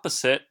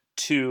opposite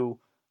to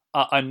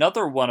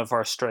another one of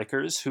our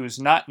strikers who's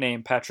not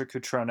named Patrick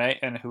Cutrone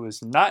and who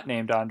is not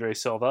named Andre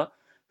Silva,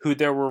 who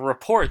there were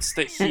reports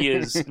that he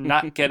is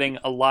not getting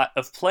a lot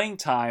of playing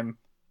time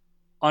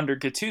under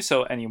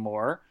Gattuso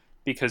anymore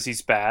because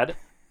he's bad,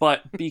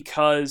 but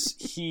because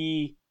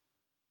he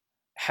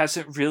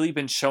hasn't really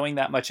been showing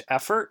that much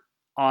effort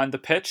on the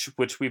pitch,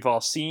 which we've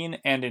all seen,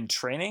 and in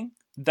training.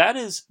 That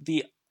is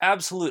the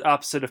absolute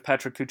opposite of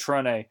Patrick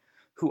Cutrone,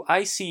 who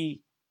I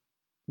see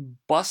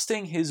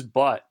busting his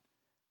butt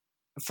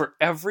for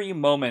every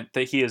moment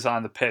that he is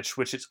on the pitch,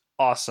 which is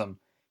awesome.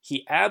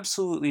 He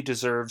absolutely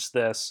deserves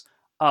this.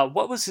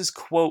 What was his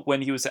quote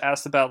when he was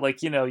asked about,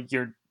 like,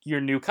 your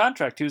new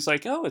contract? He was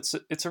like, "Oh,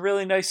 it's a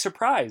really nice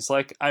surprise.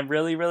 Like, I'm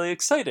really, really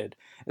excited."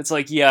 It's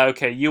like, yeah,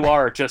 okay, you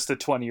are just a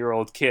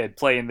 20-year-old kid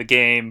playing the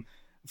game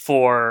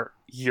for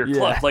your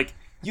club. Yeah. Like,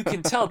 you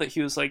can tell that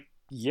he was like,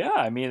 yeah,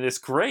 I mean, it's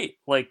great.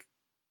 Like,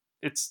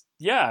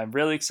 I'm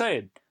really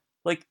excited.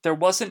 Like, there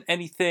wasn't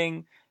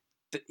anything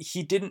that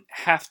he didn't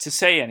have to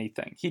say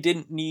anything. He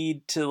didn't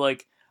need to,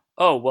 like,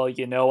 oh, well,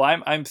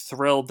 I'm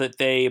thrilled that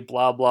they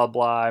blah, blah,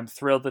 blah. I'm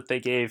thrilled that they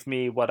gave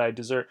me what I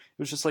deserve. It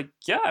was just like,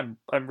 yeah,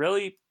 I'm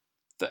really,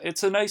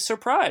 it's a nice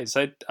surprise.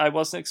 I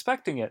wasn't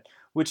expecting it,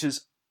 which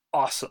is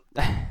awesome.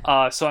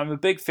 So I'm a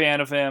big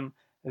fan of him.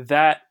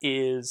 That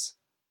is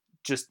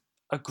just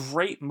a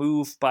great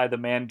move by the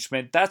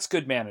management. That's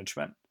good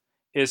management.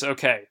 Is,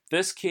 okay,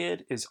 this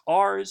kid is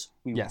ours.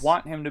 We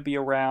want him to be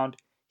around.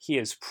 He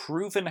has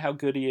proven how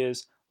good he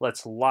is.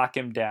 Let's lock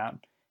him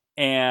down.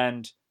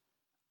 And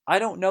I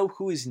don't know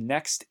who is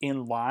next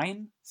in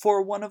line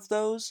for one of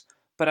those,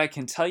 but I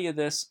can tell you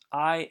this.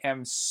 I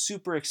am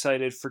super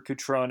excited for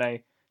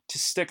Cutrone to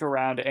stick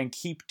around and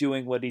keep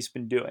doing what he's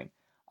been doing.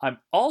 I'm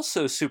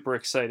also super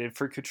excited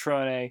for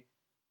Cutrone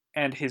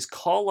and his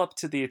call up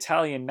to the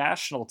Italian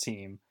national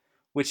team,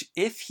 which,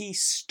 if he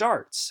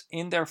starts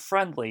in their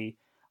friendly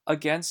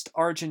against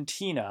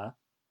Argentina,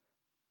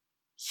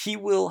 he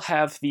will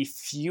have the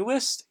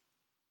fewest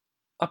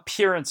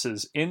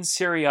appearances in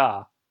Serie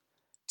A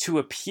to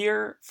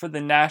appear for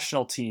the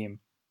national team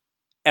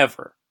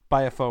ever.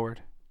 By a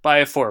forward.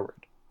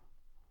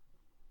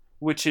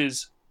 Which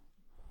is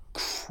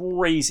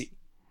crazy.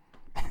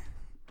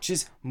 Which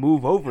is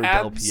move over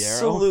Del Piero.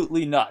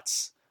 Absolutely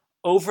nuts.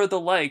 Over the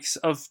likes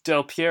of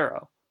Del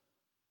Piero.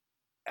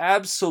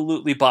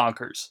 Absolutely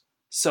bonkers.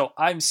 So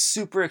I'm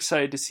super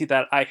excited to see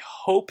that. I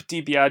hope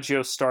Di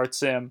Biagio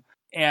starts him,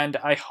 and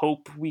I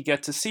hope we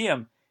get to see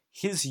him.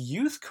 His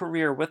youth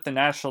career with the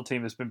national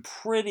team has been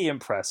pretty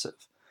impressive.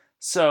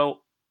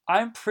 So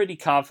I'm pretty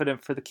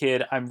confident for the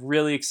kid. I'm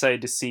really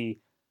excited to see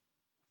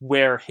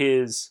where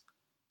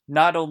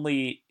not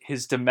only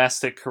his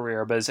domestic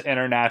career, but his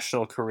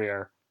international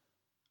career,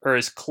 or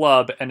his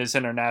club and his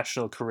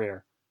international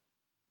career,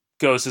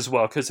 goes as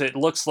well, because it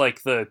looks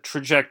like the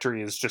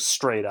trajectory is just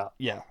straight up.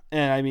 Yeah,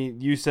 and I mean,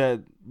 you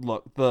said,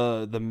 look,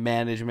 the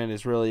management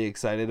is really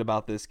excited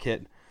about this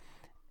kid,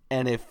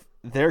 and if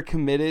they're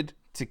committed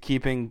to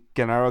keeping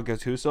Gennaro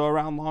Gattuso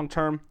around long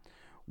term,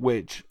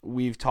 which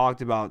we've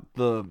talked about,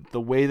 the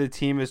way the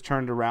team is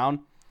turned around.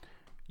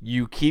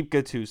 You keep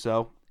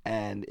Gattuso,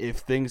 and if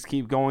things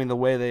keep going the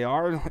way they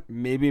are,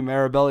 maybe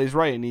Mirabelli's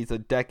right and he's a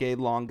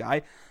decade-long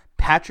guy.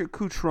 Patrick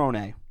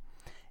Cutrone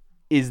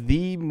is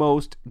the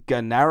most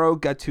Gennaro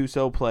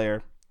Gattuso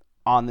player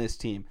on this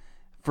team.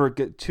 For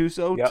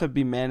Gattuso to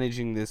be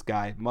managing this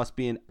guy must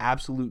be an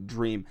absolute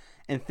dream.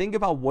 And think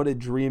about what a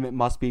dream it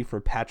must be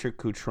for Patrick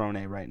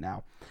Cutrone right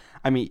now.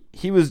 I mean,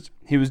 he was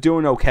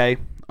doing okay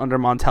under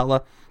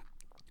Montella,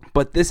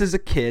 but this is a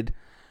kid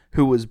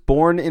who was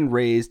born and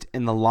raised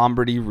in the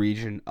Lombardy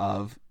region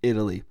of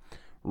Italy,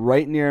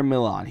 right near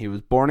Milan. He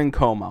was born in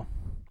Como.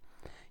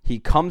 He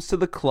comes to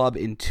the club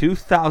in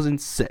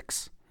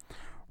 2006,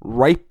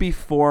 right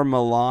before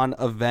Milan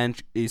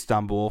avenge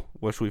Istanbul,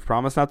 which we've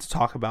promised not to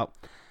talk about,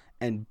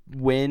 and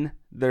win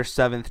their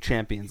 7th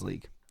Champions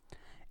League.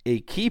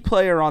 A key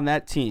player on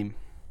that team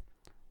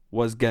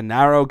was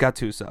Gennaro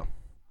Gattuso.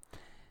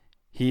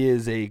 He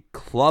is a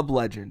club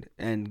legend,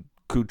 and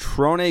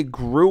Cutrone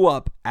grew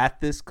up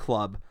at this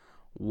club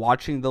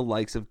watching the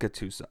likes of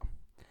Gattuso.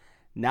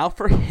 Now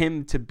for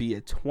him to be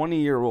a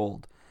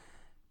 20-year-old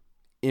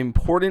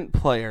important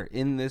player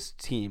in this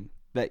team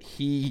that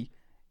he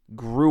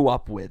grew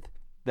up with,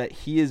 that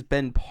he has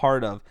been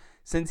part of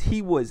since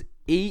he was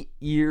 8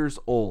 years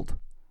old.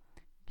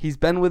 He's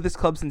been with this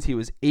club since he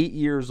was 8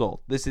 years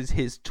old. This is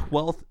his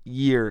 12th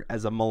year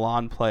as a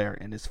Milan player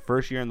and his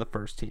first year in the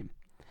first team.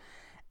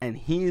 And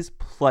he is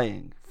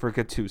playing for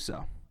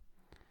Gattuso.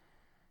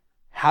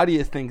 How do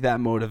you think that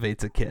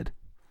motivates a kid?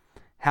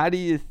 How do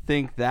you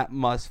think that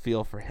must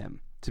feel for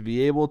him to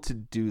be able to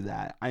do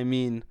that? I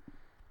mean,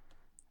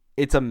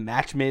 it's a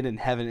match made in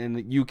heaven,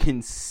 and you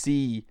can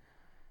see,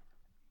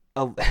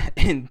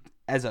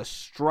 as a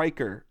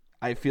striker,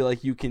 I feel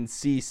like you can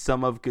see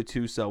some of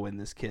Gattuso in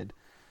this kid.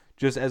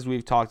 Just as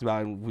we've talked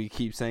about, and we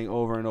keep saying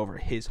over and over,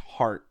 his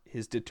heart,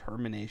 his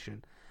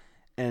determination.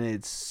 And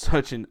it's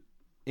such an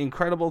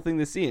incredible thing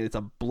to see, and it's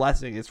a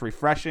blessing. It's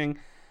refreshing.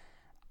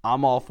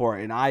 I'm all for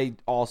it, and I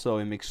also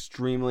am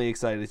extremely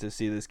excited to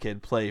see this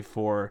kid play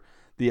for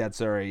the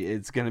Azzurri.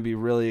 It's going to be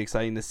really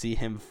exciting to see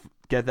him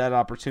get that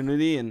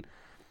opportunity, and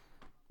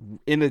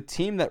in a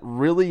team that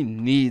really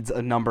needs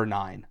a number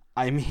 9.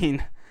 I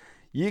mean,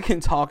 you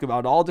can talk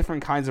about all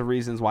different kinds of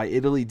reasons why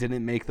Italy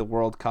didn't make the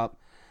World Cup.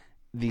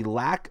 The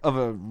lack of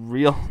a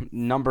real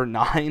number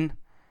 9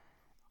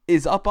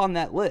 is up on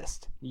that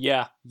list.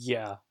 Yeah.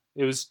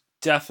 It was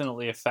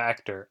definitely a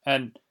factor.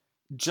 And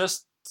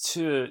just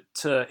to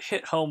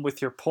hit home with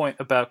your point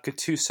about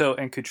Gattuso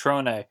and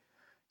Cutrone,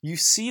 you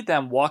see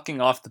them walking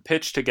off the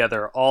pitch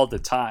together all the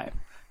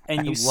time.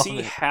 And you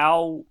see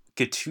how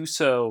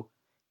Gattuso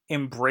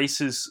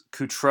embraces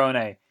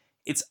Cutrone.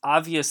 It's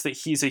obvious that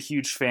he's a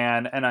huge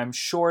fan, and I'm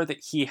sure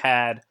that he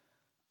had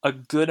a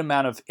good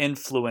amount of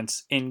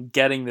influence in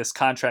getting this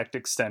contract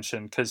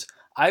extension, because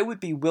I would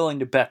be willing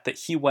to bet that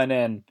he went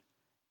in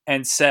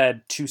and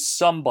said to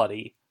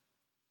somebody,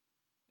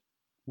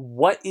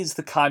 what is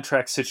the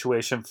contract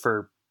situation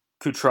for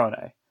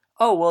Cutrone?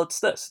 Oh, well,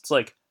 it's this. It's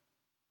like,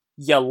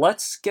 yeah,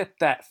 let's get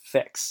that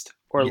fixed,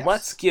 or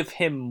let's give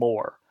him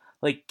more.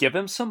 Like, give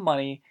him some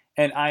money,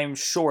 and I am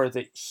sure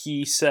that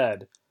he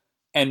said,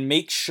 and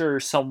make sure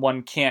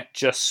someone can't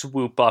just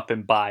swoop up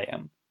and buy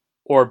him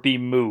or be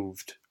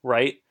moved,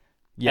 right?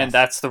 Yes. And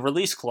that's the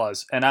release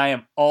clause. And I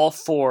am all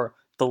for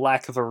the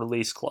lack of a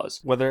release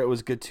clause. Whether it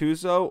was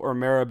Gattuso or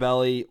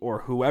Mirabelli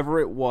or whoever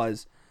it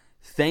was,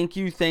 thank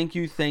you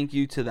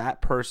to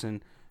that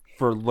person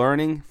for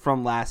learning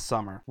from last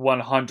summer.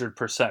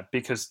 100%.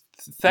 Because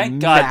thank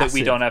God that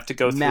we don't have to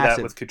go through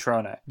that with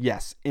Cutrone.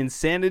 Yes.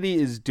 Insanity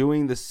is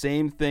doing the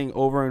same thing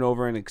over and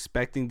over and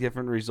expecting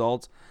different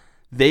results.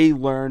 They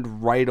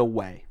learned right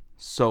away.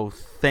 So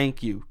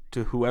thank you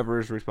to whoever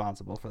is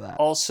responsible for that.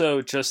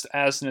 Also, just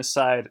as an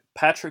aside,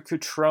 Patrick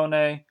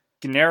Cutrone,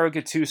 Gennaro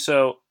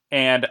Gattuso,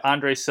 and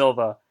Andre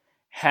Silva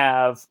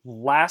have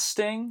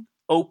lasting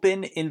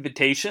open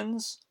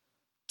invitations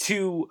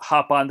to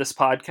hop on this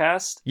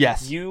podcast.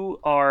 Yes. You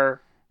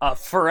are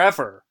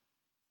forever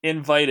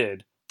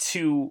invited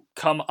to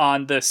come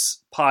on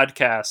this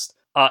podcast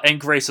and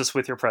grace us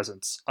with your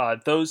presence.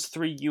 Those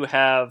three you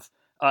have...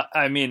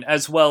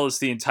 as well as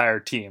the entire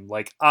team.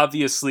 Like,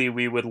 obviously,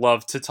 we would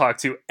love to talk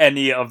to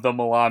any of the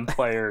Milan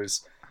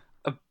players,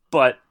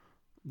 but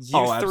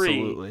you three,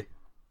 absolutely.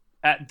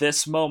 At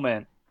this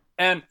moment,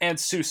 and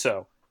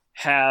Suso,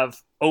 have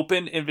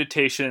open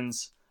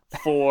invitations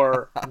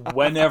for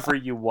whenever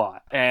you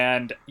want,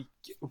 and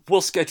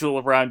we'll schedule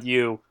around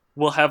you.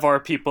 We'll have our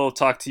people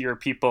talk to your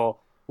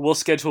people. We'll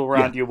schedule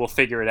around you. We'll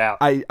figure it out.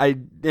 I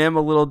am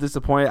a little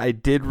disappointed. I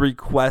did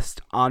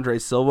request Andre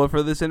Silva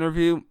for this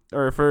interview,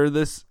 or for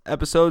this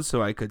episode,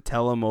 so I could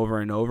tell him over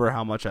and over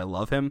how much I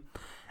love him.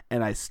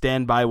 And I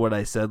stand by what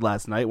I said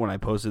last night when I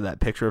posted that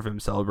picture of him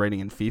celebrating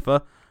in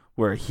FIFA,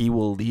 where he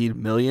will lead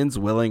millions,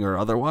 willing or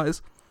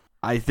otherwise.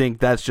 I think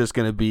that's just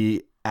going to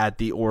be at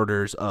the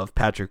orders of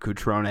Patrick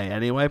Cutrone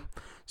anyway.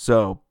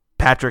 So,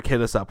 Patrick,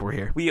 hit us up. We're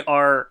here. We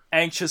are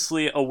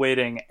anxiously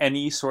awaiting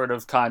any sort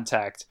of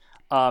contact.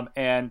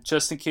 And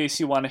just in case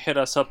you want to hit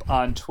us up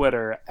on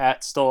Twitter,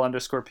 at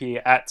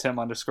Stoll_P, at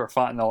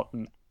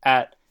Tim_Fontenot,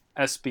 at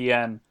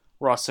SBN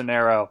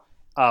Rossonero,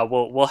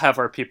 we'll have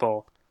our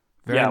people.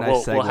 Very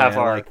nice segue. We'll have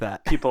I our like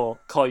that. people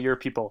call your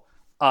people.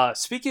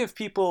 Speaking of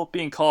people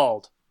being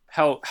called,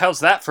 how's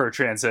that for a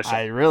transition?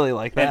 I really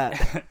like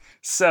that.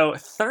 So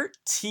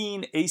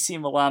 13 AC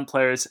Milan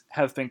players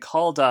have been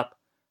called up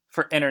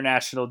for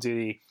international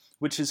duty,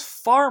 which is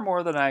far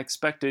more than I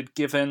expected,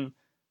 given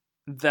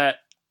that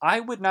I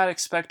would not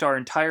expect our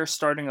entire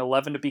starting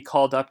 11 to be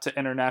called up to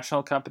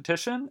international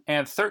competition,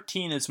 and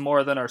 13 is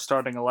more than our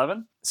starting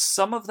 11.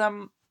 Some of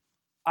them,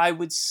 I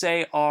would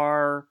say,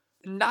 are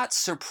not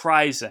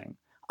surprising.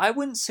 I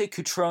wouldn't say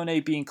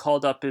Cutrone being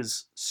called up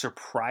is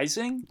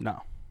surprising.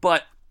 No.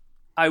 But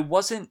I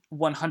wasn't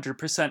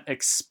 100%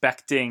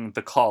 expecting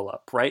the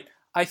call-up, right?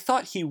 I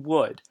thought he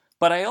would,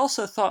 but I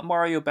also thought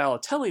Mario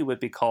Balotelli would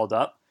be called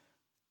up.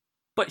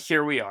 But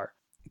here we are.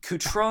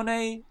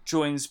 Cutrone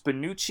joins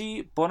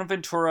Bonucci,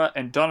 Bonaventura,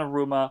 and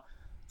Donnarumma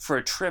for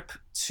a trip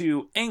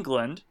to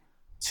England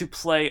to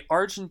play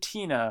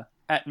Argentina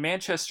at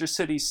Manchester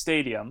City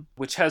Stadium,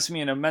 which has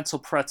me in a mental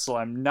pretzel.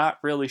 I'm not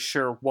really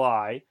sure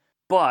why.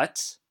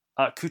 But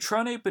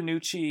Cutrone,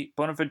 Bonucci,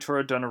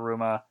 Bonaventura,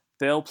 Donnarumma,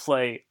 they'll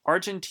play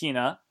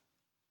Argentina,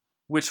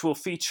 which will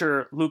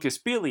feature Lucas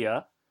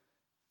Biglia,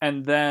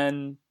 and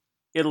then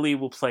Italy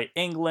will play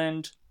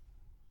England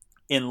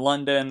in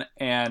London.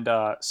 And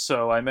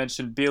so I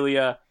mentioned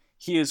Biglia.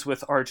 He is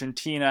with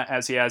Argentina,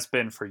 as he has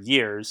been for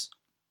years.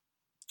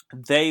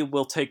 They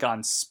will take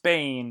on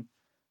Spain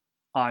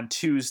on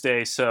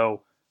Tuesday.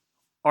 So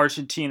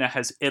Argentina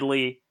has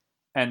Italy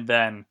and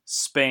then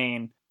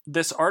Spain.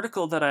 This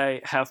article that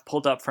I have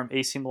pulled up from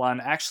AC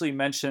Milan actually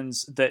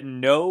mentions that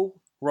no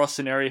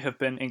Rossoneri have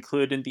been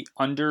included in the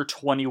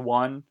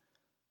under-21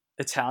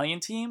 Italian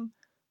team.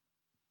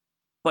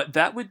 But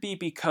that would be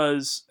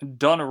because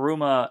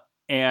Donnarumma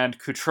and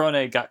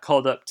Cutrone got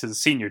called up to the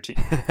senior team.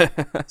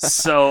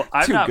 So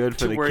I'm not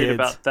too worried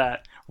about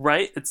that.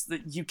 Right?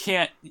 You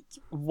can't...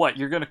 What,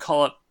 you're going to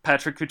call up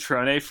Patrick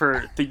Cutrone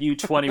for the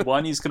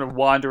U21? He's going to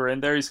wander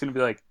in there. He's going to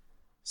be like,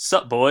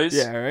 "Sup, boys?"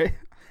 Yeah, right?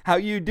 "How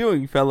you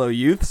doing, fellow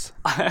youths?"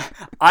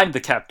 I'm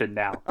the captain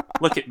now.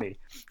 Look at me.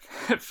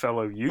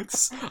 Fellow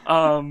youths.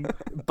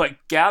 But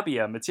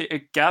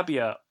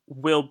Gabbia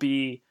will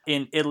be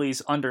in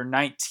Italy's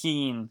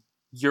under-19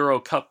 Euro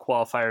Cup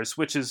qualifiers,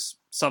 which is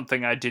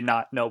something I did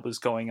not know was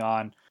going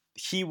on.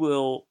 He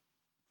will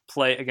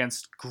play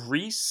against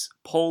Greece,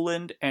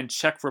 Poland, and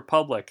Czech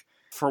Republic.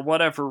 For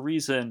whatever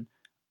reason,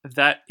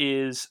 that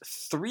is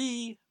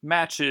 3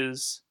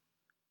 matches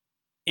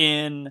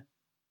in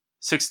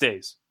 6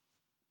 days.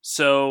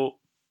 So,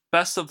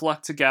 best of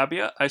luck to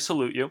Gabbia. I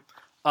salute you.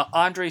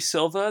 Andre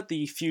Silva,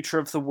 the future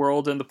of the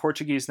world in the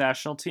Portuguese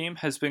national team,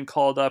 has been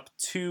called up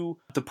to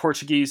the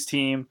Portuguese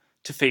team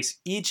to face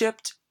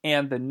Egypt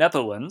and the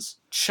Netherlands.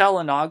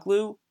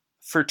 Çalhanoğlu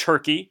for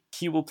Turkey.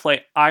 He will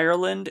play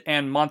Ireland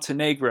and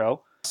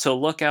Montenegro. So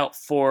look out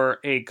for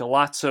a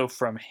Golazo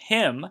from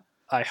him,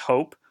 I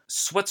hope.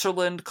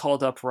 Switzerland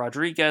called up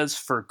Rodriguez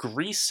for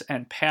Greece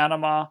and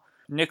Panama.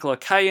 Nikola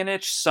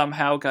Kajanic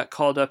somehow got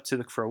called up to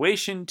the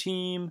Croatian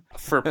team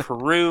for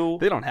Peru.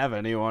 They don't have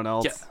anyone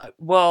else. Yeah,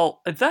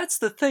 well, that's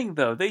the thing,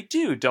 though. They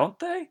do, don't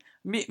they?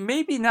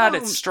 Maybe not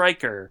at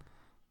striker,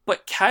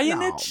 but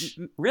Kajanic?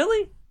 No.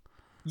 Really?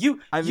 You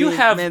have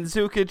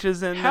Mandzukic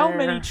is in how there.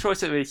 Many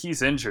choices?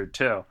 He's injured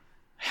too.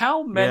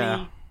 How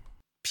many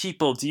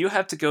people do you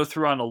have to go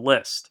through on a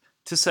list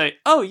to say,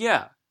 "Oh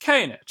yeah,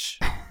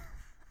 Kajanic,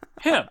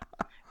 him"?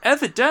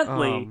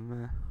 Evidently,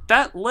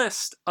 that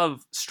list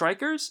of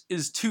strikers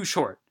is too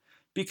short.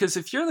 Because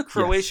if you're the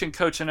Croatian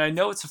coach, and I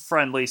know it's a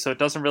friendly, so it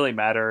doesn't really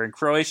matter, and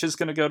Croatia's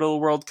going to go to the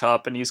World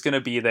Cup, and he's going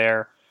to be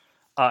there,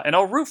 and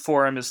I'll root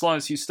for him as long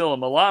as he's still a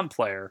Milan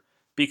player,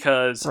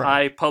 because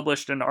I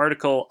published an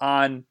article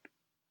on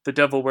The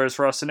Devil Wears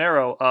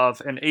Rossonero of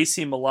an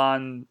AC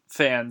Milan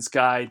fan's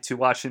guide to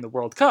watching the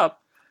World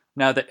Cup.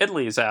 Now that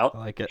Italy is out, I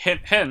like it.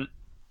 Hint, hint,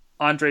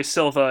 Andre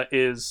Silva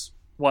is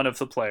one of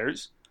the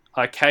players.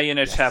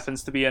 Kajanic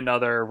happens to be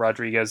another.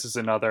 Rodriguez is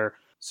another.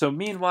 So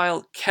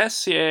meanwhile,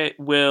 Kessié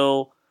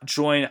will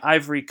join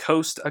Ivory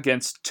Coast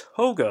against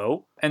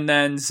Togo, and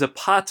then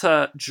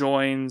Zapata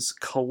joins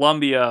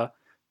Colombia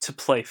to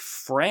play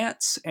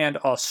France and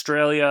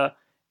Australia,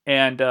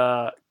 and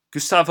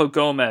Gustavo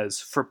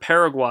Gomez for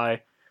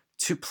Paraguay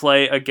to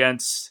play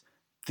against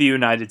the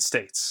United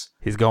States.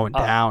 He's going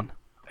down.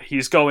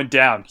 He's going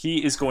down.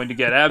 He is going to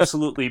get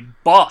absolutely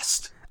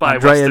bossed by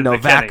Andrea Weston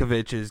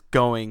Novakovic McKennie. is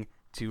going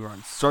to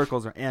run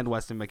circles, and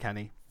Weston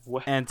McKennie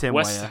and Tim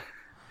Weah.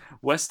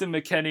 Weston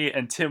McKennie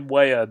and Tim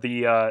Weah,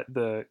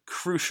 the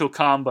crucial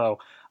combo.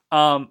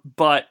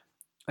 But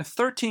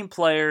 13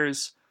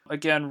 players,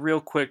 again,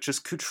 real quick,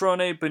 just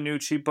Cutrone,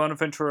 Bonucci,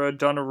 Bonaventura,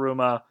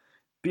 Donnarumma,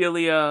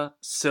 Biglia,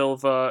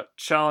 Silva,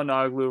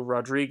 Çalhanoğlu,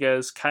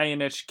 Rodriguez,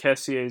 Kajanic,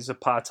 Kessié,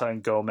 Zapata,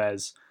 and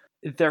Gomez.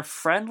 They're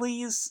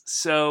friendlies,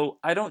 so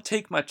I don't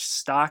take much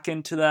stock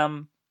into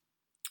them.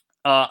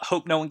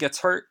 Hope no one gets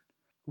hurt.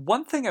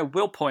 One thing I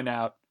will point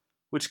out,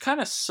 which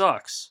kind of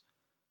sucks,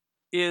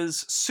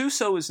 is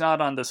Suso is not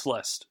on this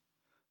list.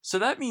 So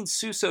that means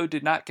Suso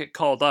did not get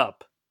called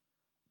up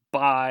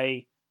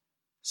by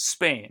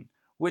Spain,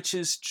 which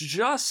is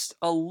just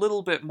a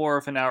little bit more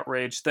of an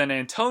outrage than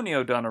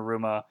Antonio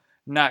Donnarumma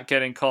not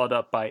getting called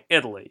up by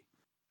Italy.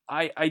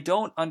 I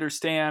don't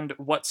understand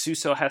what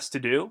Suso has to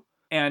do.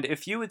 And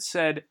if you had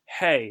said,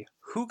 hey,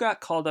 who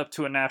got called up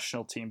to a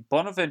national team,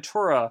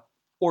 Bonaventura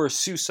or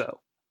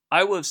Suso?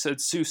 I would have said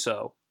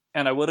Suso,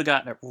 and I would have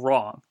gotten it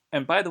wrong.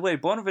 And by the way,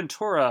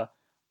 Bonaventura,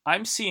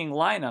 I'm seeing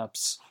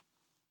lineups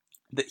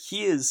that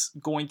he is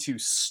going to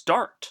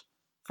start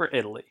for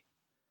Italy,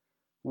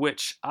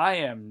 which I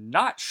am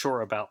not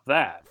sure about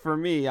that. For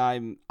me,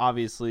 I'm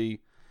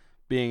obviously,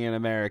 being an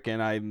American,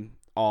 I'm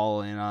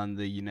all in on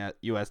the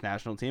U.S.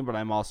 national team, but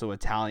I'm also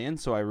Italian,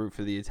 so I root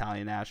for the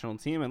Italian national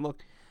team. And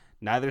look,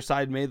 neither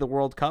side made the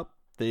World Cup.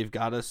 They've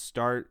got to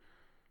start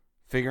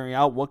figuring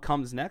out what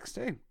comes next.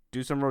 Hey,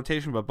 do some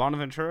rotation. But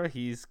Bonaventura,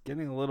 he's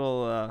getting a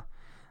little,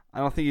 I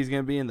don't think he's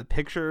going to be in the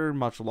picture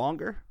much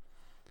longer.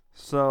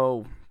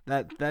 So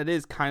that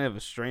is kind of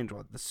a strange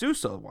one. The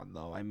Suso one,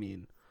 though, I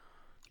mean,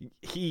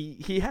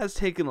 he has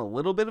taken a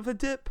little bit of a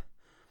dip,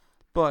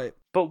 but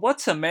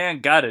what's a man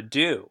got to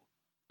do?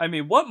 I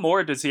mean, what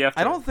more does he have to...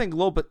 I don't think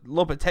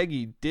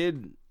Lopetegui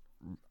did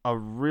a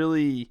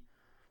really...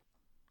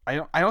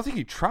 I don't think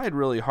he tried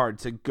really hard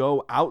to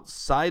go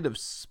outside of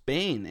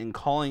Spain in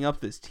calling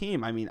up this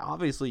team. I mean,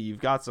 obviously, you've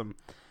got some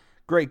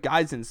great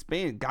guys in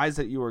Spain, guys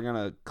that you were going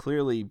to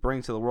clearly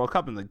bring to the World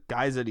Cup, and the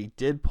guys that he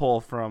did pull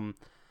from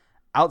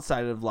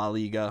outside of La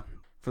Liga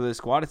for this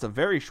squad. It's a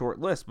very short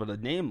list, but a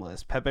name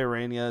list. Pepe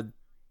Reina,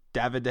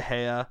 David De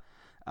Gea.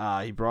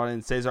 He brought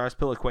in Cesar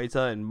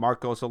Azpilicueta, and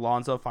Marcos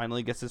Alonso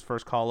finally gets his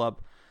first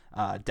call-up.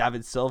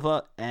 David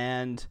Silva,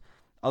 and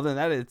other than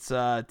that, it's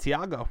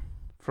Thiago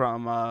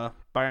from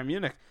Bayern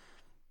Munich.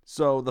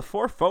 So the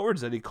four forwards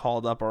that he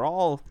called up are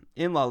all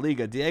in La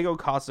Liga. Diego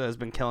Costa has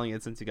been killing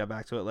it since he got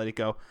back to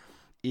Atletico.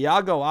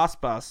 Iago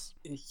Aspas.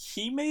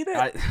 He made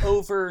it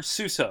over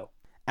Suso.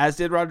 As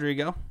did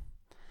Rodrigo.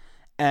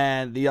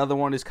 And the other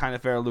one is kind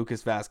of fair,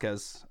 Lucas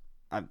Vasquez.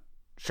 I'm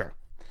sure.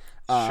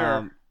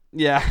 Sure.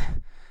 Yeah.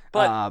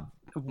 But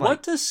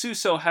what does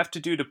Suso have to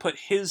do to put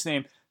his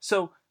name?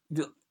 So,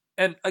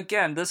 and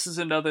again, this is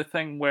another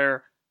thing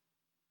where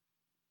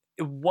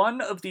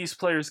one of these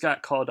players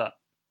got called up.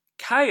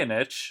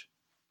 Kajanic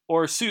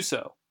or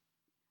Suso.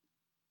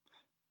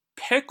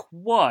 Pick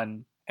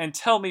one and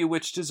tell me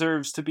which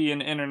deserves to be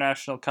in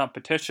international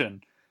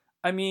competition.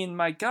 I mean,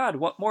 my God,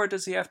 what more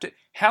does he have to...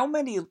 How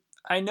many...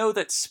 I know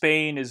that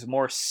Spain is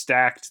more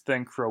stacked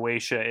than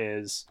Croatia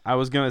is. I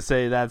was going to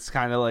say that's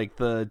kind of like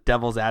the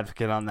devil's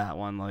advocate on that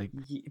one.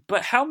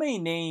 But how many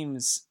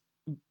names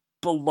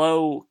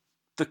below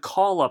the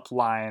call-up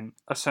line,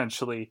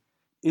 essentially,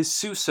 is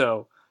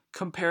Suso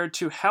compared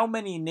to how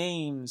many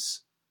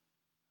names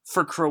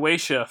for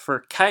Croatia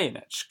for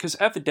Kajanic? Because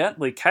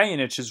evidently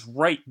Kajanic is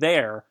right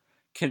there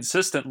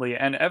consistently,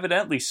 and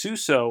evidently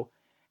Suso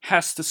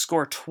has to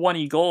score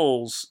 20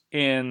 goals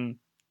in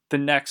the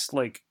next,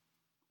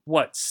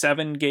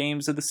 7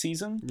 games of the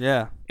season?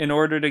 Yeah. In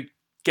order to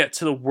get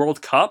to the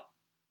World Cup?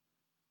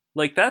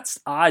 That's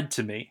odd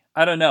to me.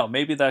 I don't know.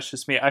 Maybe that's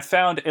just me. I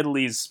found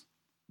Italy's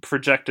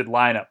projected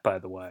lineup, by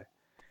the way.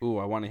 Ooh,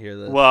 I want to hear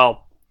this.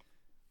 Well,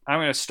 I'm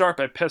going to start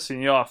by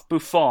pissing you off.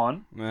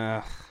 Buffon.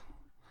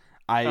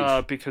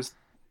 Because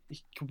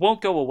he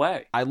won't go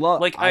away. I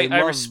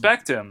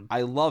respect him.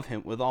 I love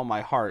him with all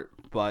my heart,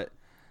 but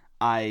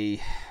I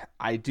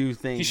do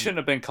think he shouldn't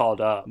have been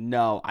called up.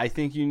 No, I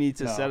think you need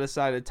to set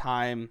aside a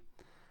time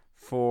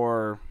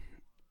for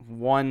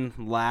one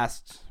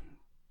last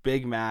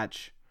big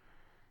match.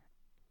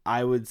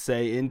 I would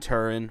say in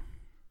Turin,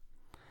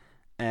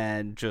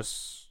 and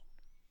just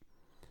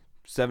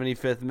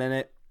 75th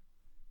minute,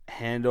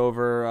 hand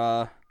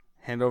over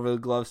the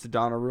gloves to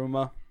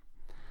Donnarumma.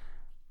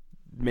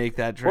 Make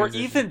that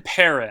transition. Or even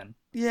Perrin.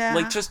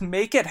 Yeah. Just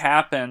make it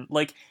happen.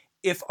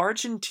 If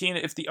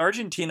the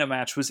Argentina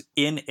match was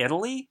in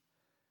Italy,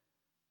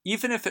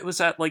 even if it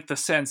was at the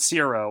San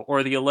Siro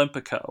or the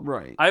Olimpico,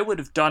 right, I would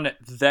have done it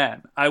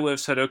then. I would have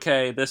said,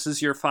 okay, this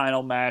is your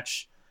final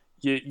match.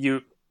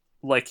 You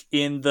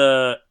in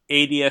the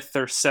 80th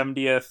or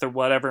 70th or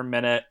whatever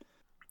minute.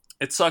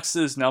 It sucks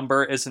that his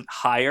number isn't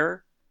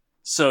higher,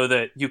 so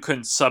that you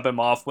couldn't sub him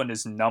off when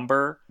his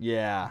number.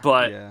 Yeah.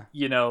 But,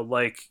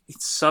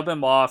 sub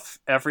him off,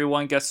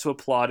 everyone gets to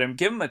applaud him,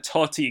 give him a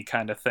Totti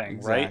kind of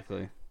thing, right?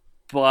 Exactly.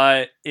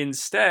 But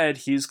instead,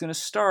 he's going to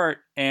start,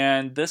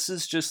 and this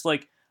is just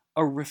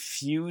a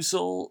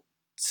refusal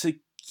to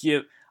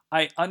give...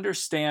 I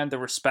understand the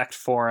respect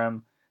for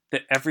him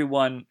that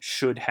everyone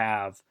should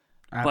have,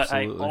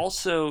 Absolutely. but I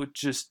also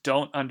just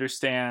don't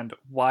understand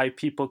why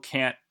people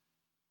can't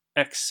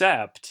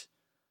accept,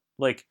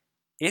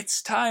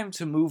 it's time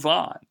to move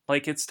on.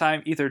 It's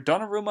time, either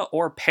Donnarumma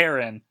or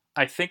Perrin.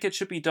 I think it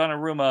should be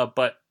Donnarumma,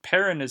 but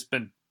Perrin has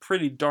been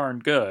pretty darn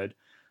good.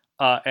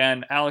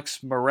 And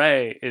Alex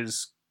Murray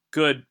is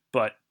good,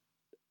 but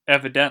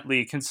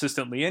evidently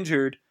consistently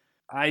injured.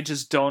 I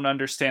just don't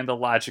understand the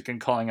logic in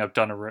calling up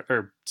Donnarumma.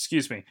 Or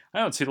excuse me, I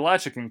don't see the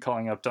logic in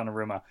calling up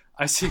Donnarumma.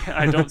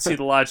 I don't see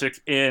the logic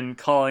in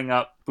calling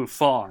up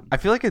Buffon. I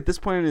feel like at this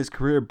point in his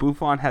career,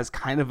 Buffon has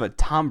kind of a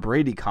Tom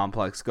Brady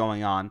complex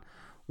going on,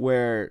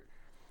 where,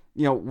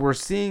 you know, we're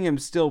seeing him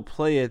still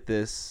play at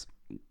this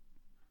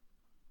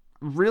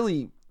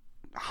really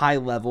high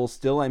level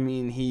still. I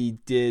mean, he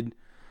did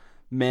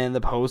man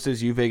the post as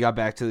Juve got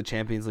back to the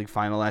Champions League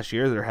final last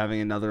year. They're having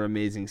another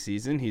amazing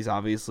season. He's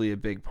obviously a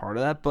big part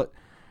of that, but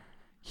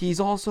he's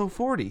also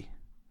 40.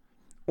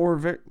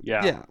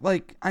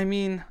 Like, I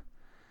mean,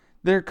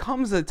 there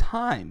comes a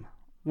time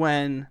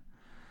when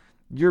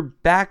your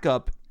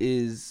backup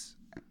is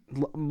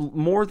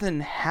more than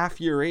half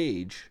your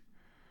age,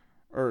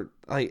 or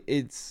like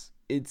it's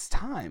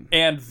time,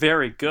 and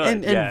very good,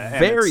 and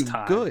very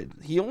good.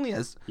 He only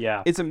has.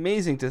 Yeah, it's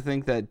amazing to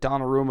think that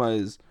Donnarumma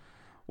is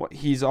what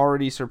he's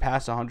already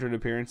surpassed 100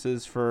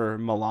 appearances for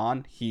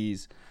Milan. He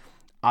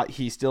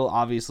still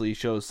obviously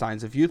shows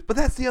signs of youth, but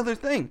that's the other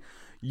thing.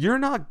 You're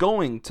not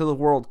going to the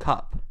World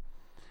Cup,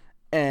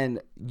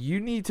 and you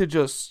need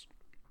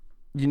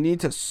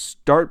to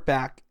start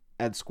back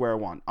at square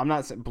one. I'm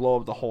not saying blow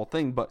up the whole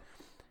thing, but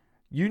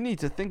you need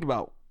to think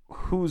about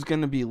who's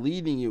going to be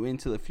leading you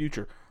into the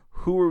future.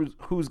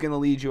 Who's going to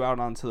lead you out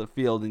onto the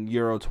field in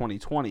Euro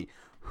 2020?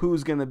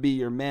 Who's going to be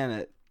your man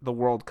at the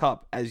World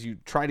Cup as you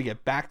try to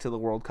get back to the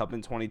World Cup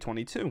in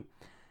 2022?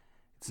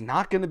 It's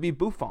not going to be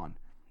Buffon.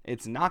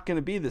 It's not going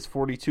to be this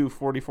 42,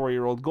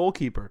 44-year-old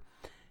goalkeeper.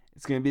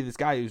 It's going to be this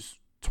guy who's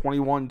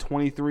 21,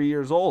 23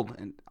 years old.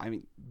 And, I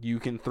mean, you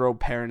can throw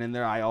Perrin in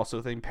there. I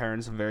also think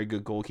Perrin's a very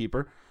good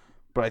goalkeeper.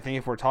 But I think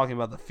if we're talking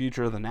about the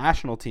future of the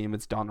national team,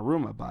 it's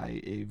Donnarumma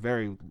by a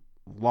very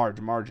large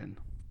margin.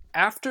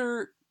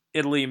 After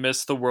Italy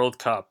missed the World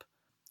Cup,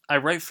 I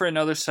write for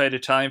another site,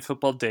 Italian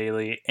Football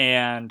Daily,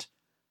 and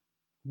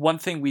one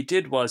thing we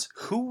did was,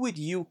 who would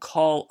you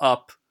call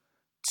up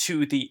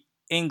to the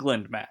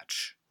England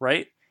match,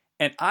 right?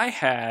 And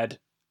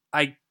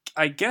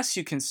I guess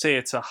you can say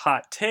it's a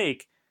hot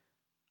take,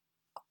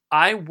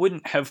 I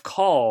wouldn't have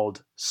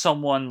called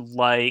someone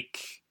like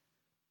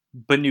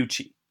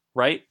Bonucci,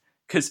 right?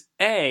 Because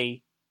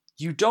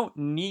you don't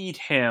need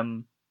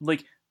him.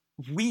 Like,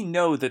 we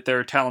know that there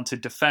are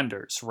talented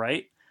defenders,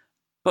 right?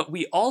 But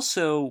we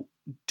also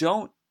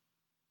don't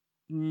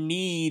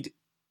need...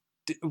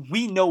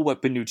 We know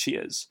what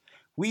Bonucci is.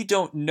 We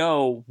don't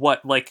know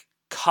what, like,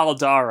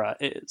 Caldara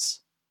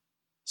is.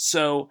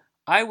 So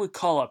I would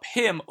call up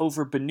him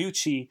over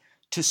Bonucci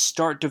to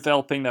start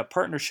developing that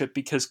partnership,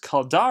 because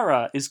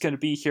Caldara is going to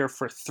be here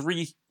for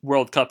 3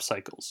 World Cup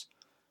cycles.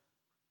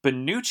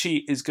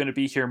 Bonucci is going to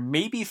be here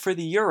maybe for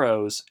the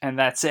Euros, and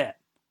that's it,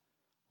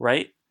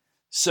 right?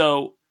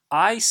 So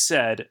I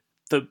said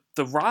the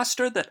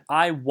roster that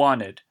I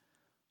wanted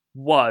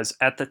was,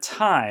 at the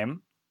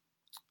time,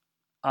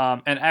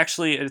 and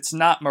actually it's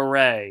not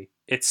Murray,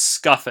 it's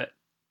Scuffet.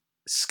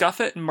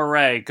 Scuffet and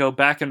Murray go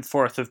back and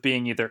forth of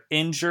being either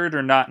injured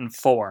or not in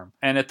form.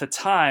 And at the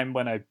time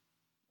when I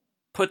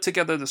put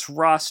together this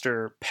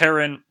roster,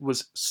 Perrin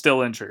was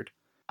still injured.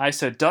 I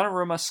said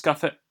Donnarumma,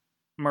 Scuffet,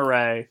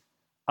 Murray,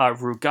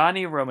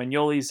 Rugani,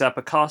 Romagnoli,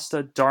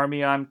 Zappacosta,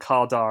 Darmian,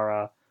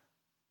 Caldara,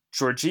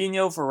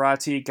 Jorginho,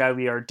 Verratti,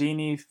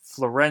 Gagliardini,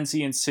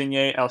 Florenzi,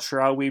 Insigne, El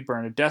Shaarawy,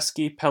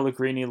 Bernardeschi,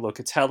 Pellegrini,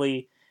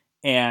 Locatelli,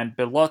 and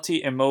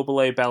Belotti,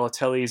 Immobile,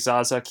 Balotelli,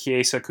 Zaza,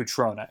 Chiesa,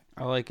 Cutrone.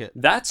 I like it.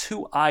 That's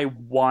who I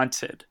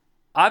wanted.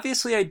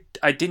 Obviously,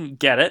 I didn't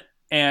get it,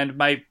 and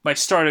my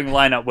starting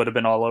lineup would have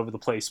been all over the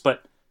place,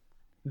 but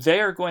they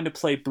are going to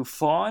play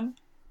Buffon,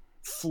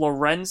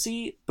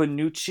 Florenzi,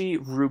 Bonucci,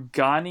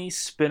 Rugani,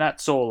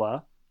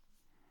 Spinazzola,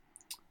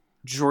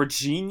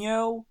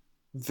 Jorginho,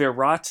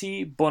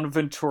 Verratti,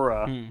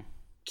 Bonaventura,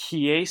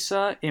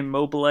 Chiesa,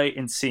 Immobile,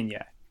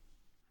 Insigne.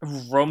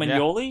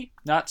 Romagnoli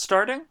not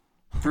starting?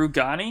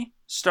 Rugani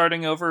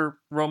starting over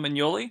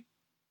Romagnoli?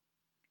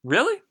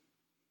 Really?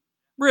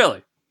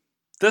 Really?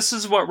 This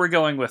is what we're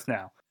going with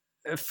now.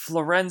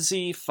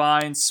 Florenzi,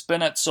 fine.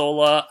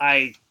 Spinazzola,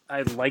 I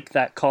like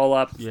that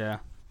call-up. Yeah.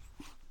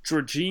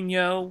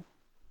 Jorginho,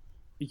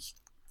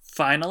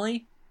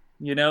 finally.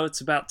 You know,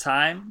 it's about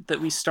time that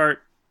we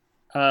start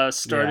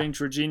starting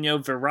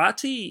Jorginho.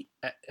 Verratti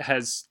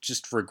has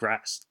just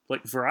regressed.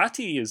 Like,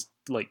 Verratti is,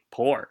 like,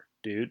 poor,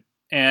 dude.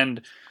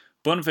 And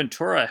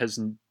Bonaventura has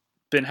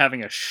been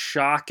having a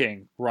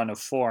shocking run of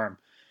form.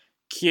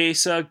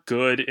 Chiesa,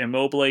 good.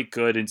 Immobile,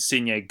 good.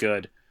 Insigne,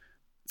 good.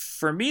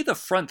 For me, the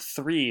front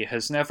 3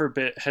 has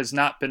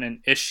not been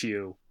an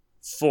issue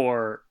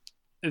for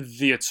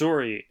the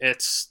Azzurri.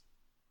 It's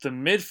the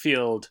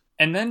midfield,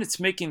 and then it's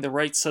making the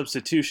right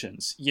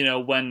substitutions. You know,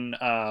 when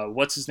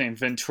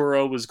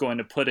Ventura was going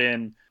to put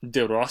in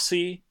De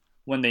Rossi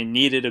when they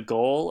needed a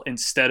goal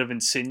instead of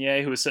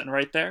Insigne, who was sitting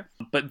right there.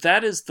 But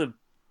that is the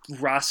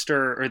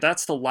roster, or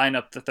that's the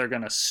lineup that they're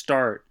going to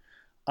start.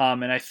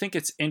 And I think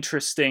it's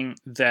interesting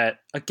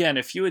that, again,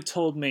 if you had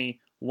told me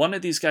one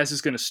of these guys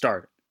is going to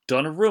start,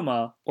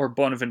 Donnarumma or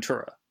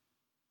Bonaventura,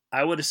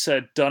 I would have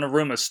said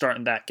Donnarumma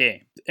starting that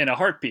game in a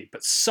heartbeat.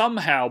 But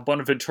somehow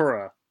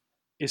Bonaventura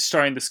is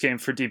starting this game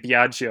for Di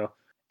Biagio.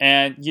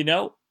 And,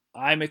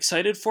 I'm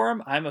excited for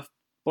him. I'm a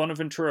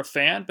Bonaventura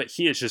fan, but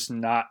he has just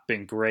not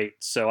been great.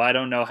 So I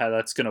don't know how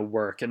that's going to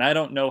work. And I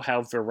don't know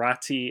how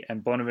Verratti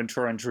and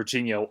Bonaventura and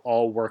Jorginho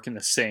all work in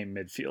the same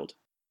midfield.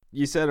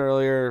 You said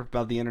earlier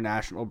about the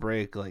international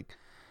break,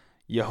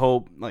 you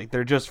hope,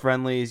 they're just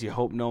friendlies. You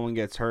hope no one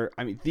gets hurt.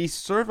 I mean, these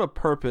serve a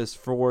purpose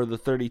for the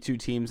 32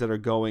 teams that are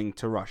going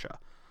to Russia.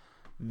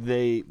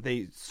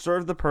 They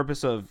serve the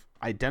purpose of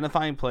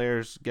identifying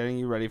players, getting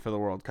you ready for the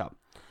World Cup.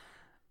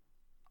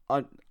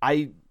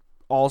 I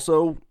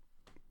also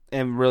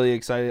am really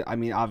excited. I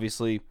mean,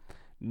 obviously,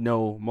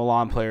 no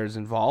Milan players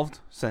involved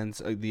since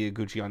the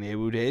Iguchi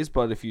Onyewu days,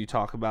 but if you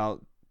talk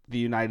about the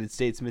United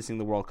States missing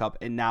the World Cup,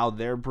 and now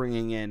they're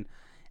bringing in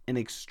an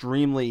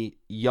extremely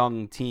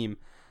young team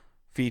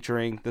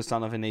featuring the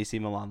son of an AC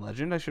Milan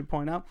legend, I should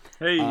point out.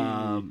 Hey.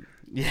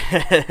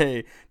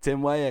 Yeah,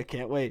 Tim Weah,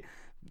 can't wait.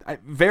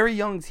 Very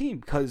young team,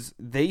 because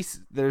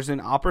there's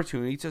an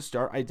opportunity to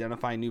start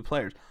identifying new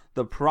players.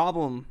 The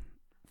problem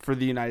for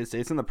the United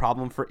States and the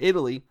problem for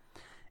Italy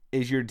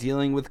is you're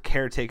dealing with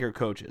caretaker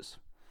coaches.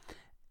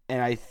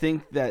 And I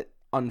think that,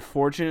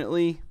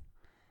 unfortunately,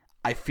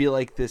 I feel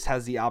like this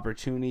has the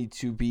opportunity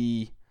to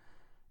be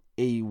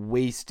a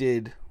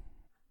wasted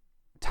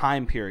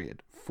time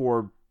period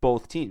for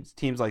both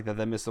teams like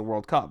that miss the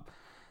World Cup,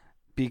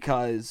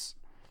 because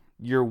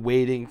you're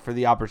waiting for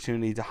the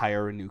opportunity to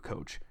hire a new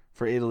coach.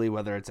 For Italy,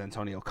 whether it's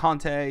Antonio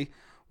Conte,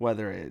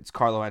 whether it's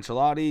Carlo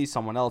Ancelotti,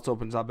 someone else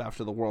opens up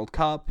after the World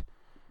Cup,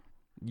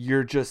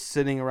 you're just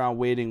sitting around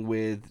waiting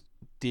with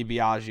Di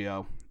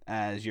Biagio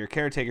as your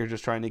caretaker,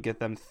 just trying to get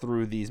them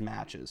through these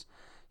matches.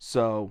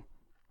 So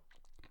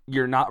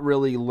you're not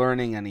really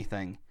learning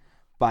anything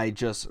by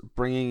just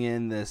bringing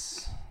in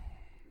this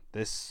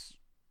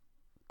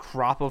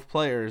crop of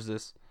players.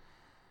 This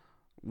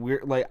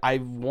weird, I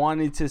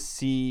wanted to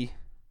see.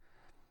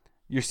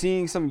 You're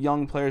seeing some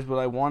young players, but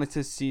I wanted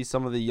to see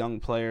some of the young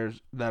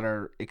players that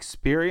are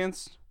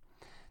experienced,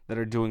 that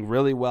are doing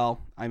really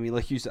well. I mean,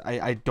 like you said,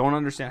 I don't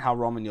understand how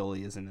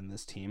Romagnoli isn't in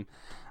this team.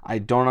 I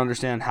don't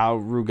understand how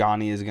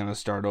Rugani is going to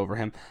start over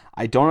him.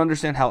 I don't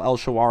understand how El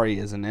Shaarawy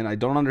isn't in. I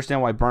don't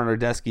understand why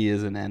Bernardeschi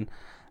isn't in.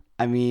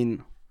 I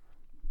mean,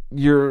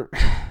 you're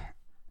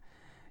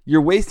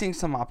wasting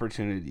some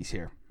opportunities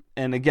here.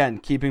 And again,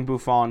 keeping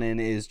Buffon in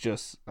is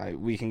just,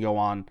 we can go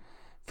on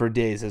for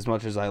days as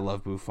much as I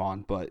love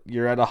Buffon, but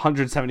you're at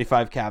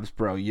 175 caps,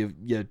 bro. You've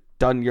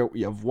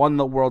won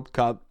the World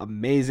Cup.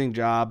 Amazing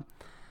job.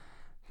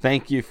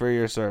 Thank you for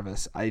your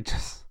service.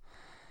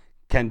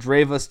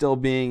 Candreva still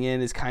being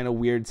in is kind of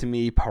weird to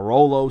me.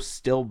 Parolo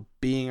still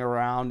being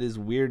around is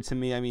weird to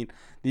me. I mean,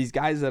 these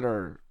guys that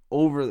are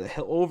over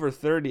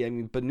 30. I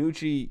mean,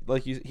 Bonucci,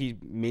 he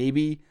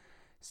maybe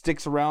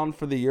sticks around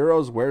for the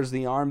Euros, wears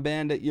the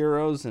armband at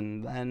Euros,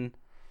 and then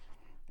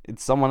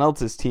it's someone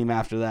else's team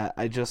after that.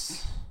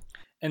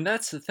 And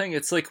that's the thing.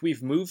 It's like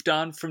we've moved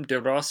on from De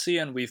Rossi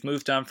and we've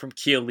moved on from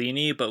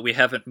Chiellini, but we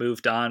haven't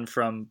moved on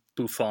from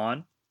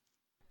Buffon.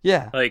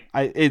 Yeah,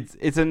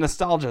 it's a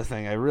nostalgia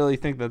thing. I really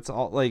think that's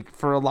all,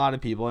 for a lot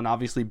of people, and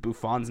obviously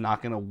Buffon's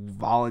not going to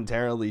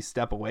voluntarily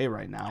step away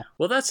right now.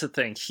 Well, that's the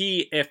thing.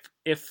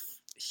 If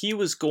he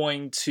was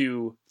going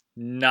to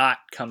not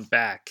come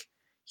back,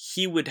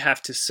 he would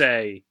have to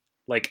say,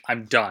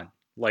 I'm done.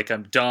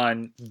 I'm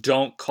done.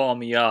 Don't call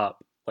me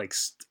up.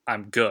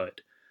 I'm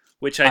good.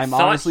 Which I'm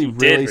honestly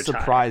really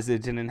surprised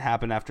it didn't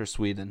happen after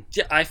Sweden.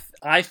 Yeah,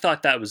 I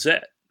thought that was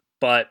it.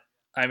 But,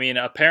 I mean,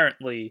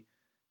 apparently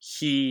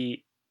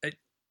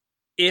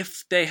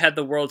if they had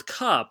the World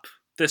Cup,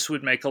 this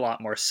would make a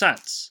lot more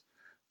sense.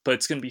 But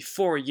it's going to be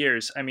 4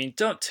 years. I mean,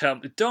 don't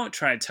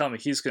try and tell me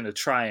he's going to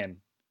try and...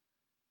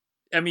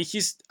 I mean,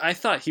 I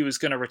thought he was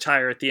going to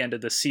retire at the end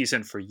of the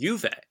season for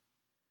Juve,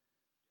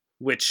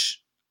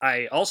 which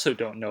I also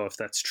don't know if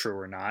that's true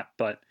or not.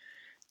 But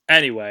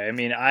anyway, I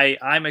mean,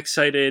 I'm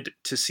excited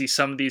to see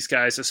some of these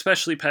guys,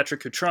 especially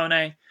Patrick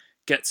Cutrone,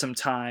 get some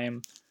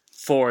time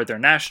for their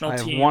national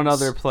teams. I have one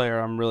other player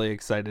I'm really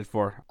excited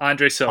for.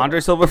 Andre Silva. Andre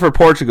Silva for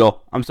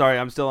Portugal. I'm sorry,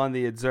 I'm still on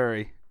the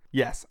Azzurri.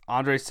 Yes,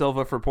 Andre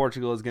Silva for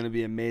Portugal is going to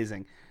be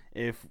amazing.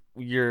 If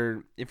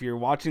you're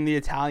watching the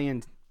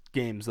Italian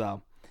games,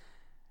 though,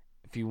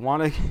 if you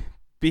want to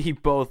be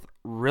both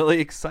really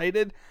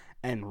excited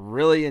and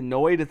really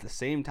annoyed at the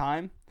same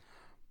time,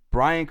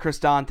 Brian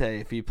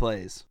Cristante, if he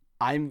plays,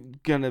 I'm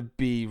going to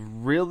be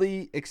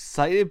really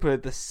excited, but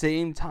at the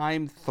same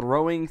time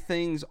throwing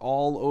things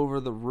all over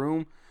the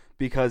room,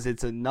 because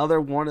it's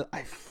another one.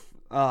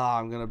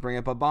 I'm going to bring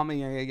up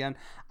Aubameyang again.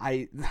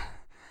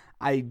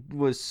 I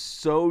was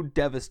so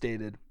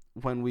devastated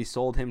when we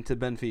sold him to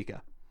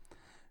Benfica,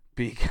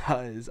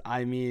 because,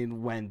 I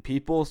mean, when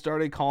people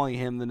started calling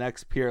him the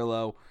next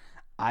Pirlo,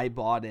 I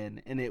bought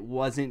in, and it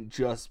wasn't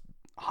just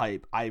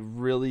hype. I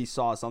really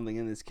saw something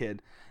in this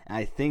kid, and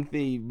I think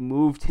they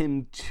moved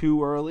him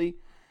too early,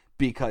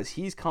 because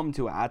he's come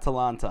to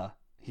Atalanta.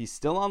 He's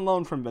still on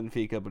loan from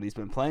Benfica, but he's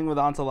been playing with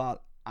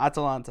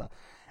Atalanta,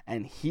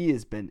 and he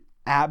has been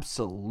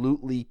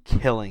absolutely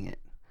killing it.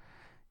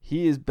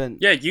 He has been...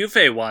 Yeah,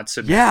 Juve wants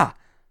him. Yeah.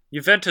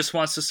 Juventus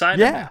wants to sign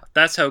him now.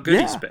 That's how good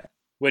he's been,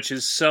 which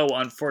is so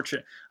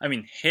unfortunate. I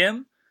mean,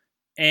 him,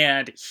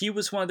 and he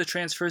was one of the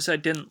transfers I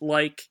didn't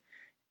like,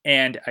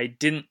 and I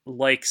didn't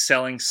like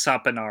selling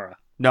Sampanara.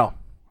 No.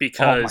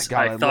 Because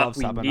I thought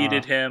we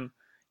needed him.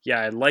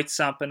 Yeah, I liked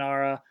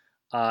Sampanara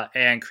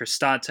and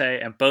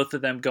Cristante, and both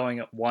of them going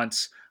at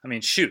once. I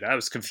mean, shoot, I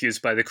was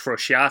confused by the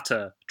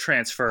Crociata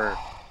transfer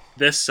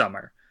this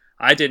summer.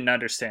 I didn't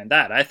understand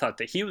that. I thought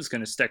that he was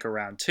going to stick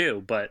around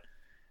too, but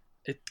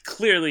it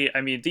clearly,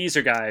 I mean, these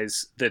are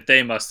guys that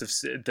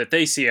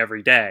they see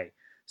every day,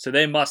 so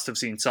they must have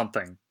seen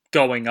something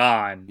going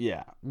on.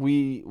 Yeah,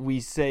 we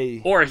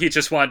say, or he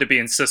just wanted to be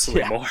in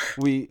Sicily more.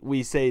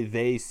 We say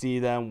they see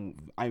them.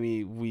 I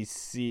mean, we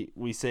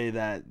say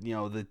that, you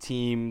know, the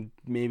team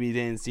maybe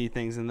didn't see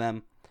things in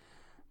them,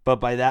 but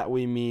by that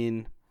we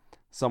mean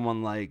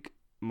someone like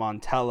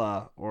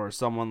Montella or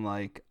someone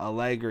like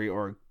Allegri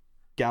or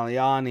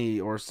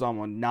Galliani or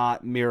someone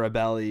not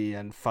Mirabelli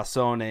and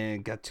Fassone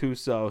and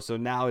Gattuso. So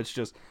now it's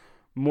just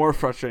more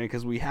frustrating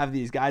because we have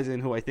these guys in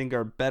who I think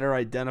are better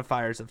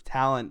identifiers of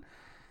talent.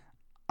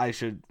 I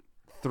should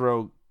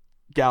throw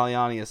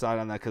Galliani aside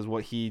on that because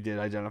what he did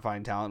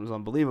identifying talent was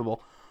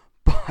unbelievable.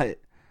 But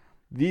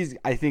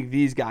I think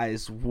these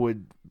guys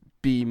would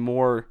be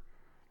more.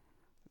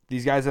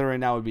 These guys that are right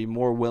now would be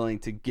more willing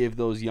to give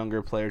those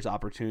younger players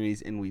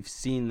opportunities, and we've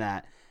seen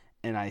that.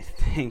 And I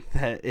think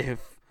that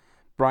if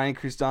Brian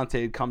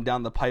Cristante had come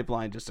down the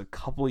pipeline just a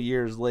couple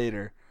years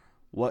later,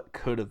 what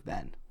could have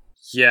been?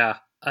 Yeah,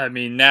 I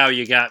mean, now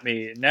you got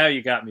me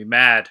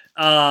mad.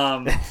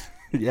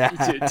 Yeah.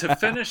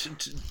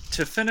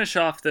 to finish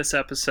off this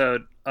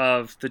episode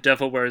of The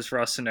Devil Wears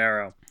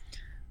Rossonero,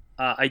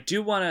 I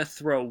do want to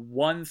throw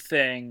one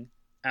thing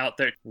out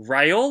there.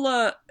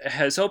 Raiola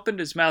has opened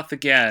his mouth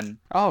again.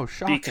 Oh,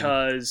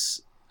 shocking.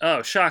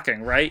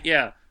 Shocking, right?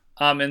 Yeah.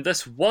 And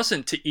this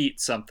wasn't to eat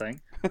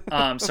something.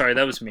 Sorry,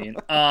 that was mean.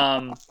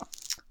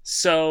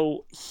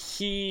 So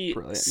he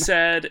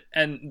said,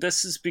 and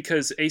this is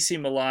because AC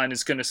Milan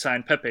is going to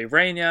sign Pepe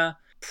Reina,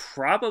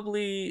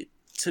 probably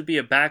to be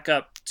a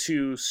backup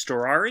to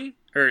Storari,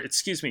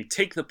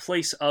 take the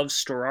place of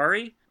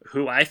Storari,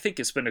 who I think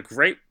has been a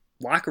great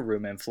locker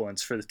room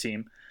influence for the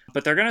team.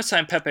 But they're going to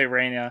sign Pepe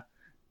Reina,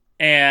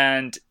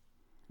 and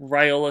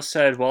Raiola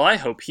said, well, I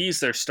hope he's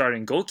their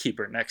starting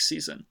goalkeeper next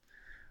season,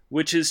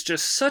 which is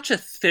just such a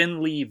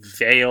thinly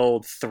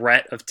veiled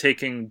threat of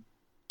taking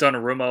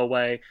Donnarumma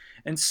away,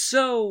 and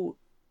so,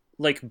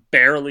 like,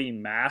 barely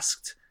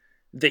masked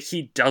that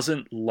he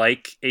doesn't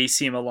like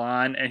AC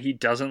Milan and he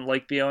doesn't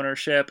like the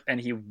ownership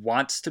and he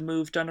wants to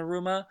move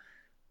Donnarumma.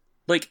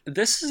 Like,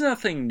 this is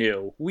nothing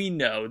new. We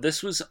know.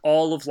 This was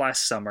all of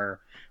last summer.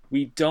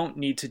 We don't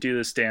need to do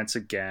this dance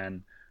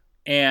again.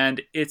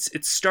 And it's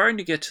starting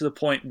to get to the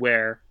point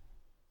where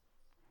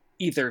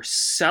either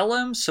sell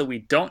him so we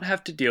don't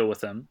have to deal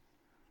with him,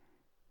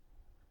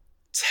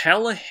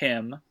 tell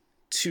him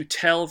to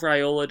tell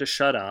Raiola to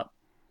shut up,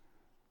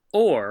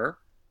 or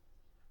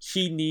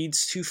he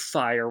needs to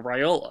fire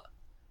Raiola.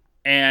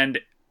 And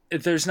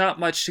there's not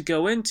much to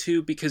go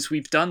into because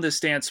we've done this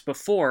dance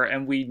before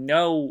and we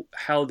know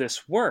how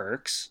this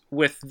works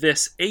with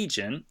this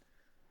agent,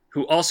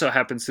 who also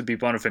happens to be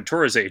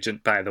Bonaventura's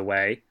agent, by the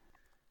way.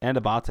 And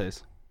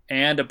Abate's.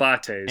 And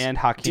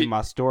Hakeem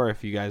Mastor,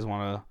 if you guys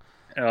want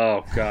to...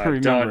 Oh,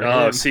 God. Don't.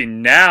 Oh, see,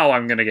 now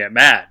I'm going to get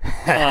mad.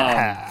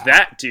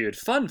 That dude,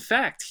 fun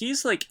fact,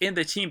 he's, like, in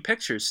the team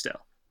pictures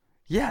still.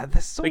 Yeah,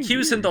 that's so like, he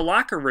was in the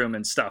locker room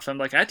and stuff. I'm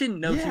like, I didn't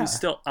know he was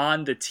still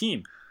on the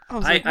team. I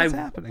was like, what's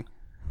happening?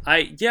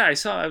 I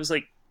saw, I was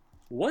like,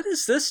 what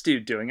is this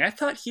dude doing? I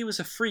thought he was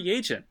a free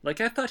agent. Like,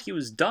 I thought he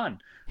was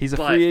done. He's a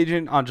free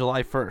agent on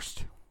July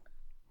 1st.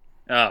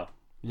 Oh.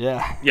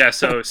 Yeah. Yeah,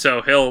 so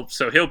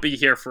he'll be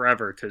here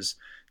forever because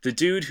the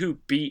dude who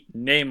beat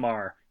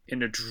Neymar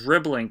in a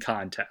dribbling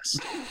contest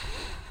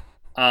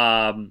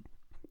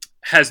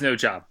has no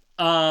job.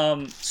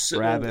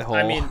 Rabbit hole.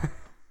 I mean,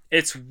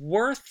 it's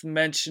worth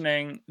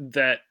mentioning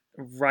that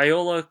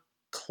Raiola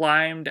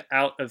climbed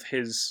out of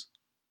his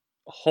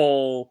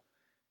hole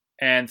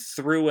and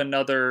threw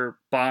another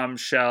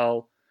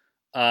bombshell.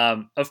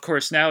 Of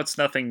course, now it's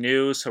nothing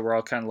new, so we're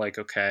all kind of like,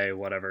 okay,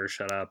 whatever,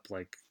 shut up,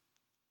 like,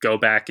 go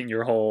back in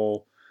your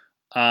hole.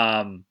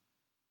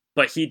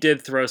 But he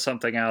did throw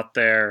something out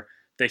there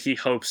that he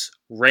hopes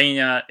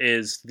Reina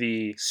is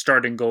the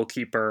starting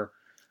goalkeeper.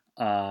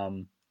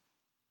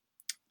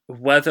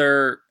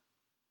 Whether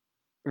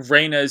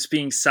Reina is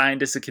being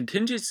signed as a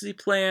contingency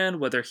plan,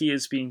 whether he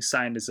is being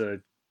signed as a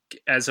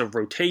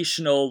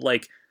rotational,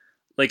 like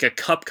a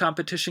cup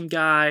competition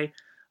guy,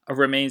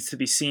 remains to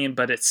be seen.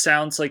 But it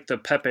sounds like the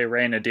Pepe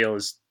Reina deal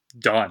is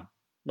done,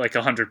 like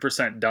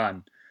 100%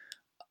 done.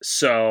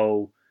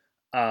 So,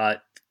 I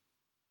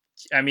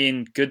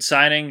mean, good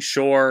signing,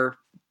 sure.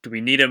 Do we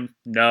need him?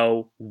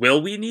 No.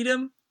 Will we need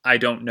him? I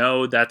don't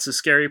know. That's the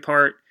scary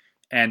part.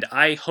 And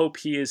I hope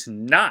he is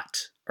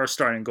not our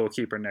starting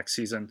goalkeeper next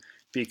season,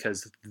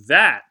 because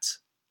that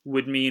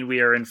would mean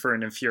we are in for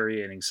an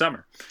infuriating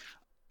summer.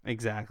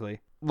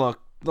 Exactly.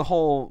 Look, the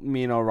whole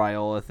Mino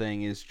Raiola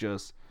thing is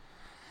just...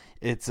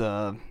 It's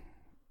a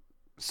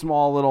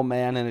small little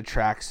man in a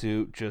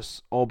tracksuit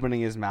just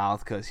opening his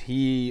mouth because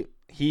he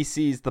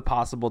sees the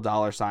possible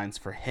dollar signs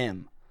for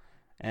him.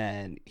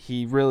 And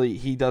he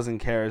doesn't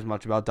care as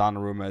much about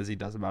Donnarumma as he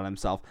does about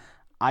himself.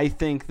 I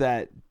think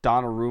that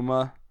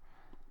Donnarumma,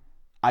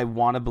 I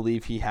want to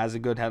believe he has a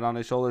good head on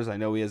his shoulders. I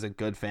know he has a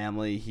good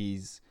family.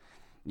 He's,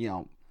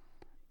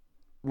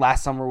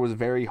 last summer was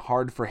very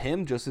hard for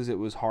him, just as it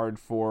was hard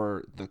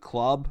for the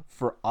club,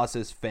 for us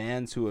as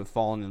fans who have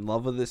fallen in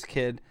love with this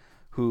kid,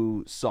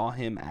 who saw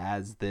him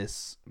as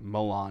this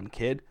Milan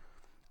kid.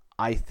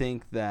 I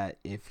think that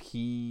if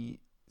he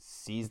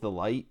sees the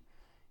light,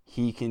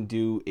 he can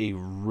do a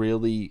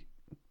really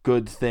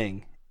good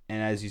thing.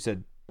 And as you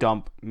said,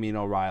 dump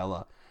Mino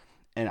Raiola.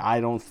 And I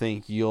don't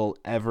think you'll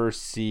ever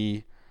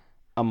see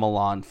a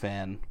Milan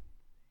fan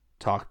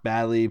talk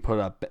badly, put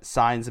up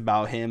signs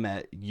about him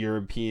at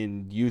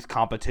European youth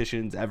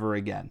competitions ever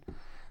again.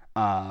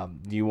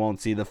 You won't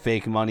see the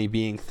fake money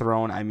being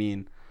thrown. I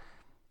mean,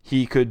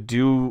 he could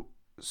do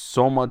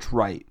so much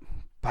right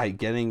by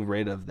getting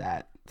rid of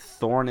that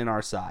thorn in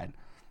our side.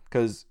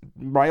 Because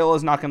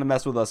Raiola's not going to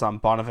mess with us on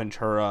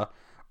Bonaventura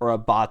or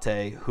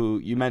Abate, who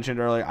you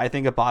mentioned earlier. I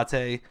think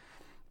Abate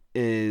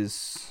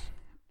is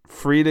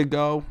free to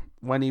go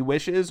when he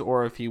wishes,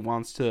 or if he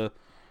wants to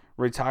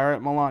retire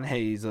at Milan,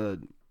 hey, he's a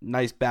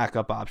nice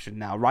backup option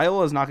now.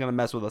 Raiola is not going to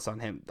mess with us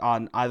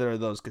on either of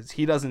those because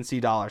he doesn't see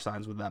dollar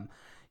signs with them.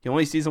 He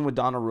only sees them with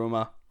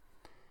Donnarumma.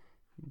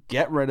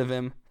 Get rid of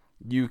him.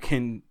 You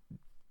can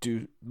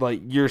do,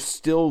 you're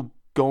still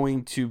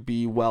going to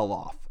be well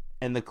off.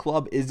 And the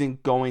club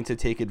isn't going to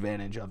take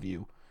advantage of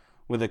you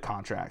with a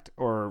contract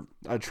or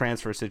a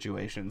transfer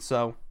situation.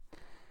 So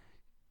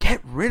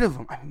get rid of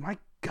him. I mean, my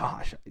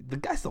gosh, the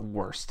guy's the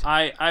worst.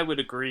 I would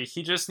agree.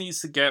 He just needs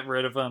to get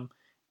rid of him.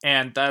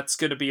 And that's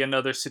going to be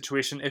another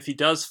situation, if he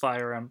does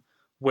fire him,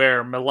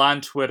 where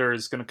Milan Twitter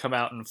is going to come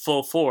out in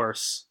full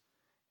force.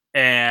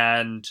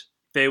 And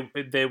they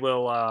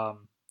will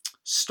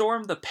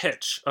storm the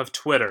pitch of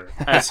Twitter,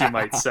 as you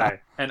might say.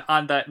 And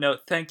on that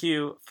note, thank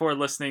you for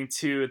listening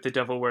to The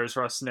Devil Wears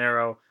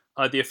Rossonero,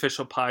 the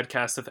official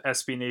podcast of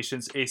SB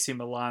Nation's AC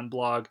Milan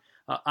blog.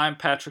 I'm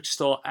Patrick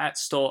Stoll at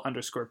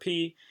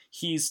Stoll_P.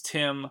 He's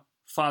Tim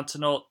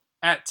Fontenot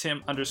at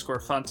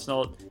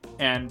Tim_Fontenot.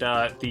 And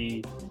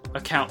the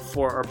account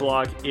for our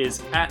blog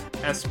is at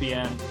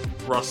SBN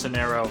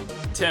Rossonero.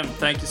 Tim,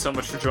 thank you so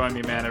much for joining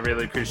me, man. I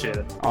really appreciate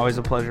it. Always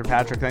a pleasure,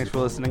 Patrick. Thanks for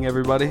listening,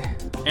 everybody.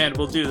 And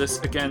we'll do this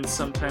again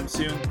sometime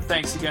soon.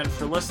 Thanks again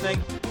for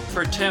listening.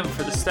 For Tim,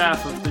 for the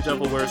staff of The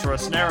Devil Wears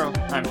Rossonero,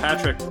 I'm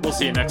Patrick. We'll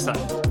see you next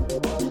time.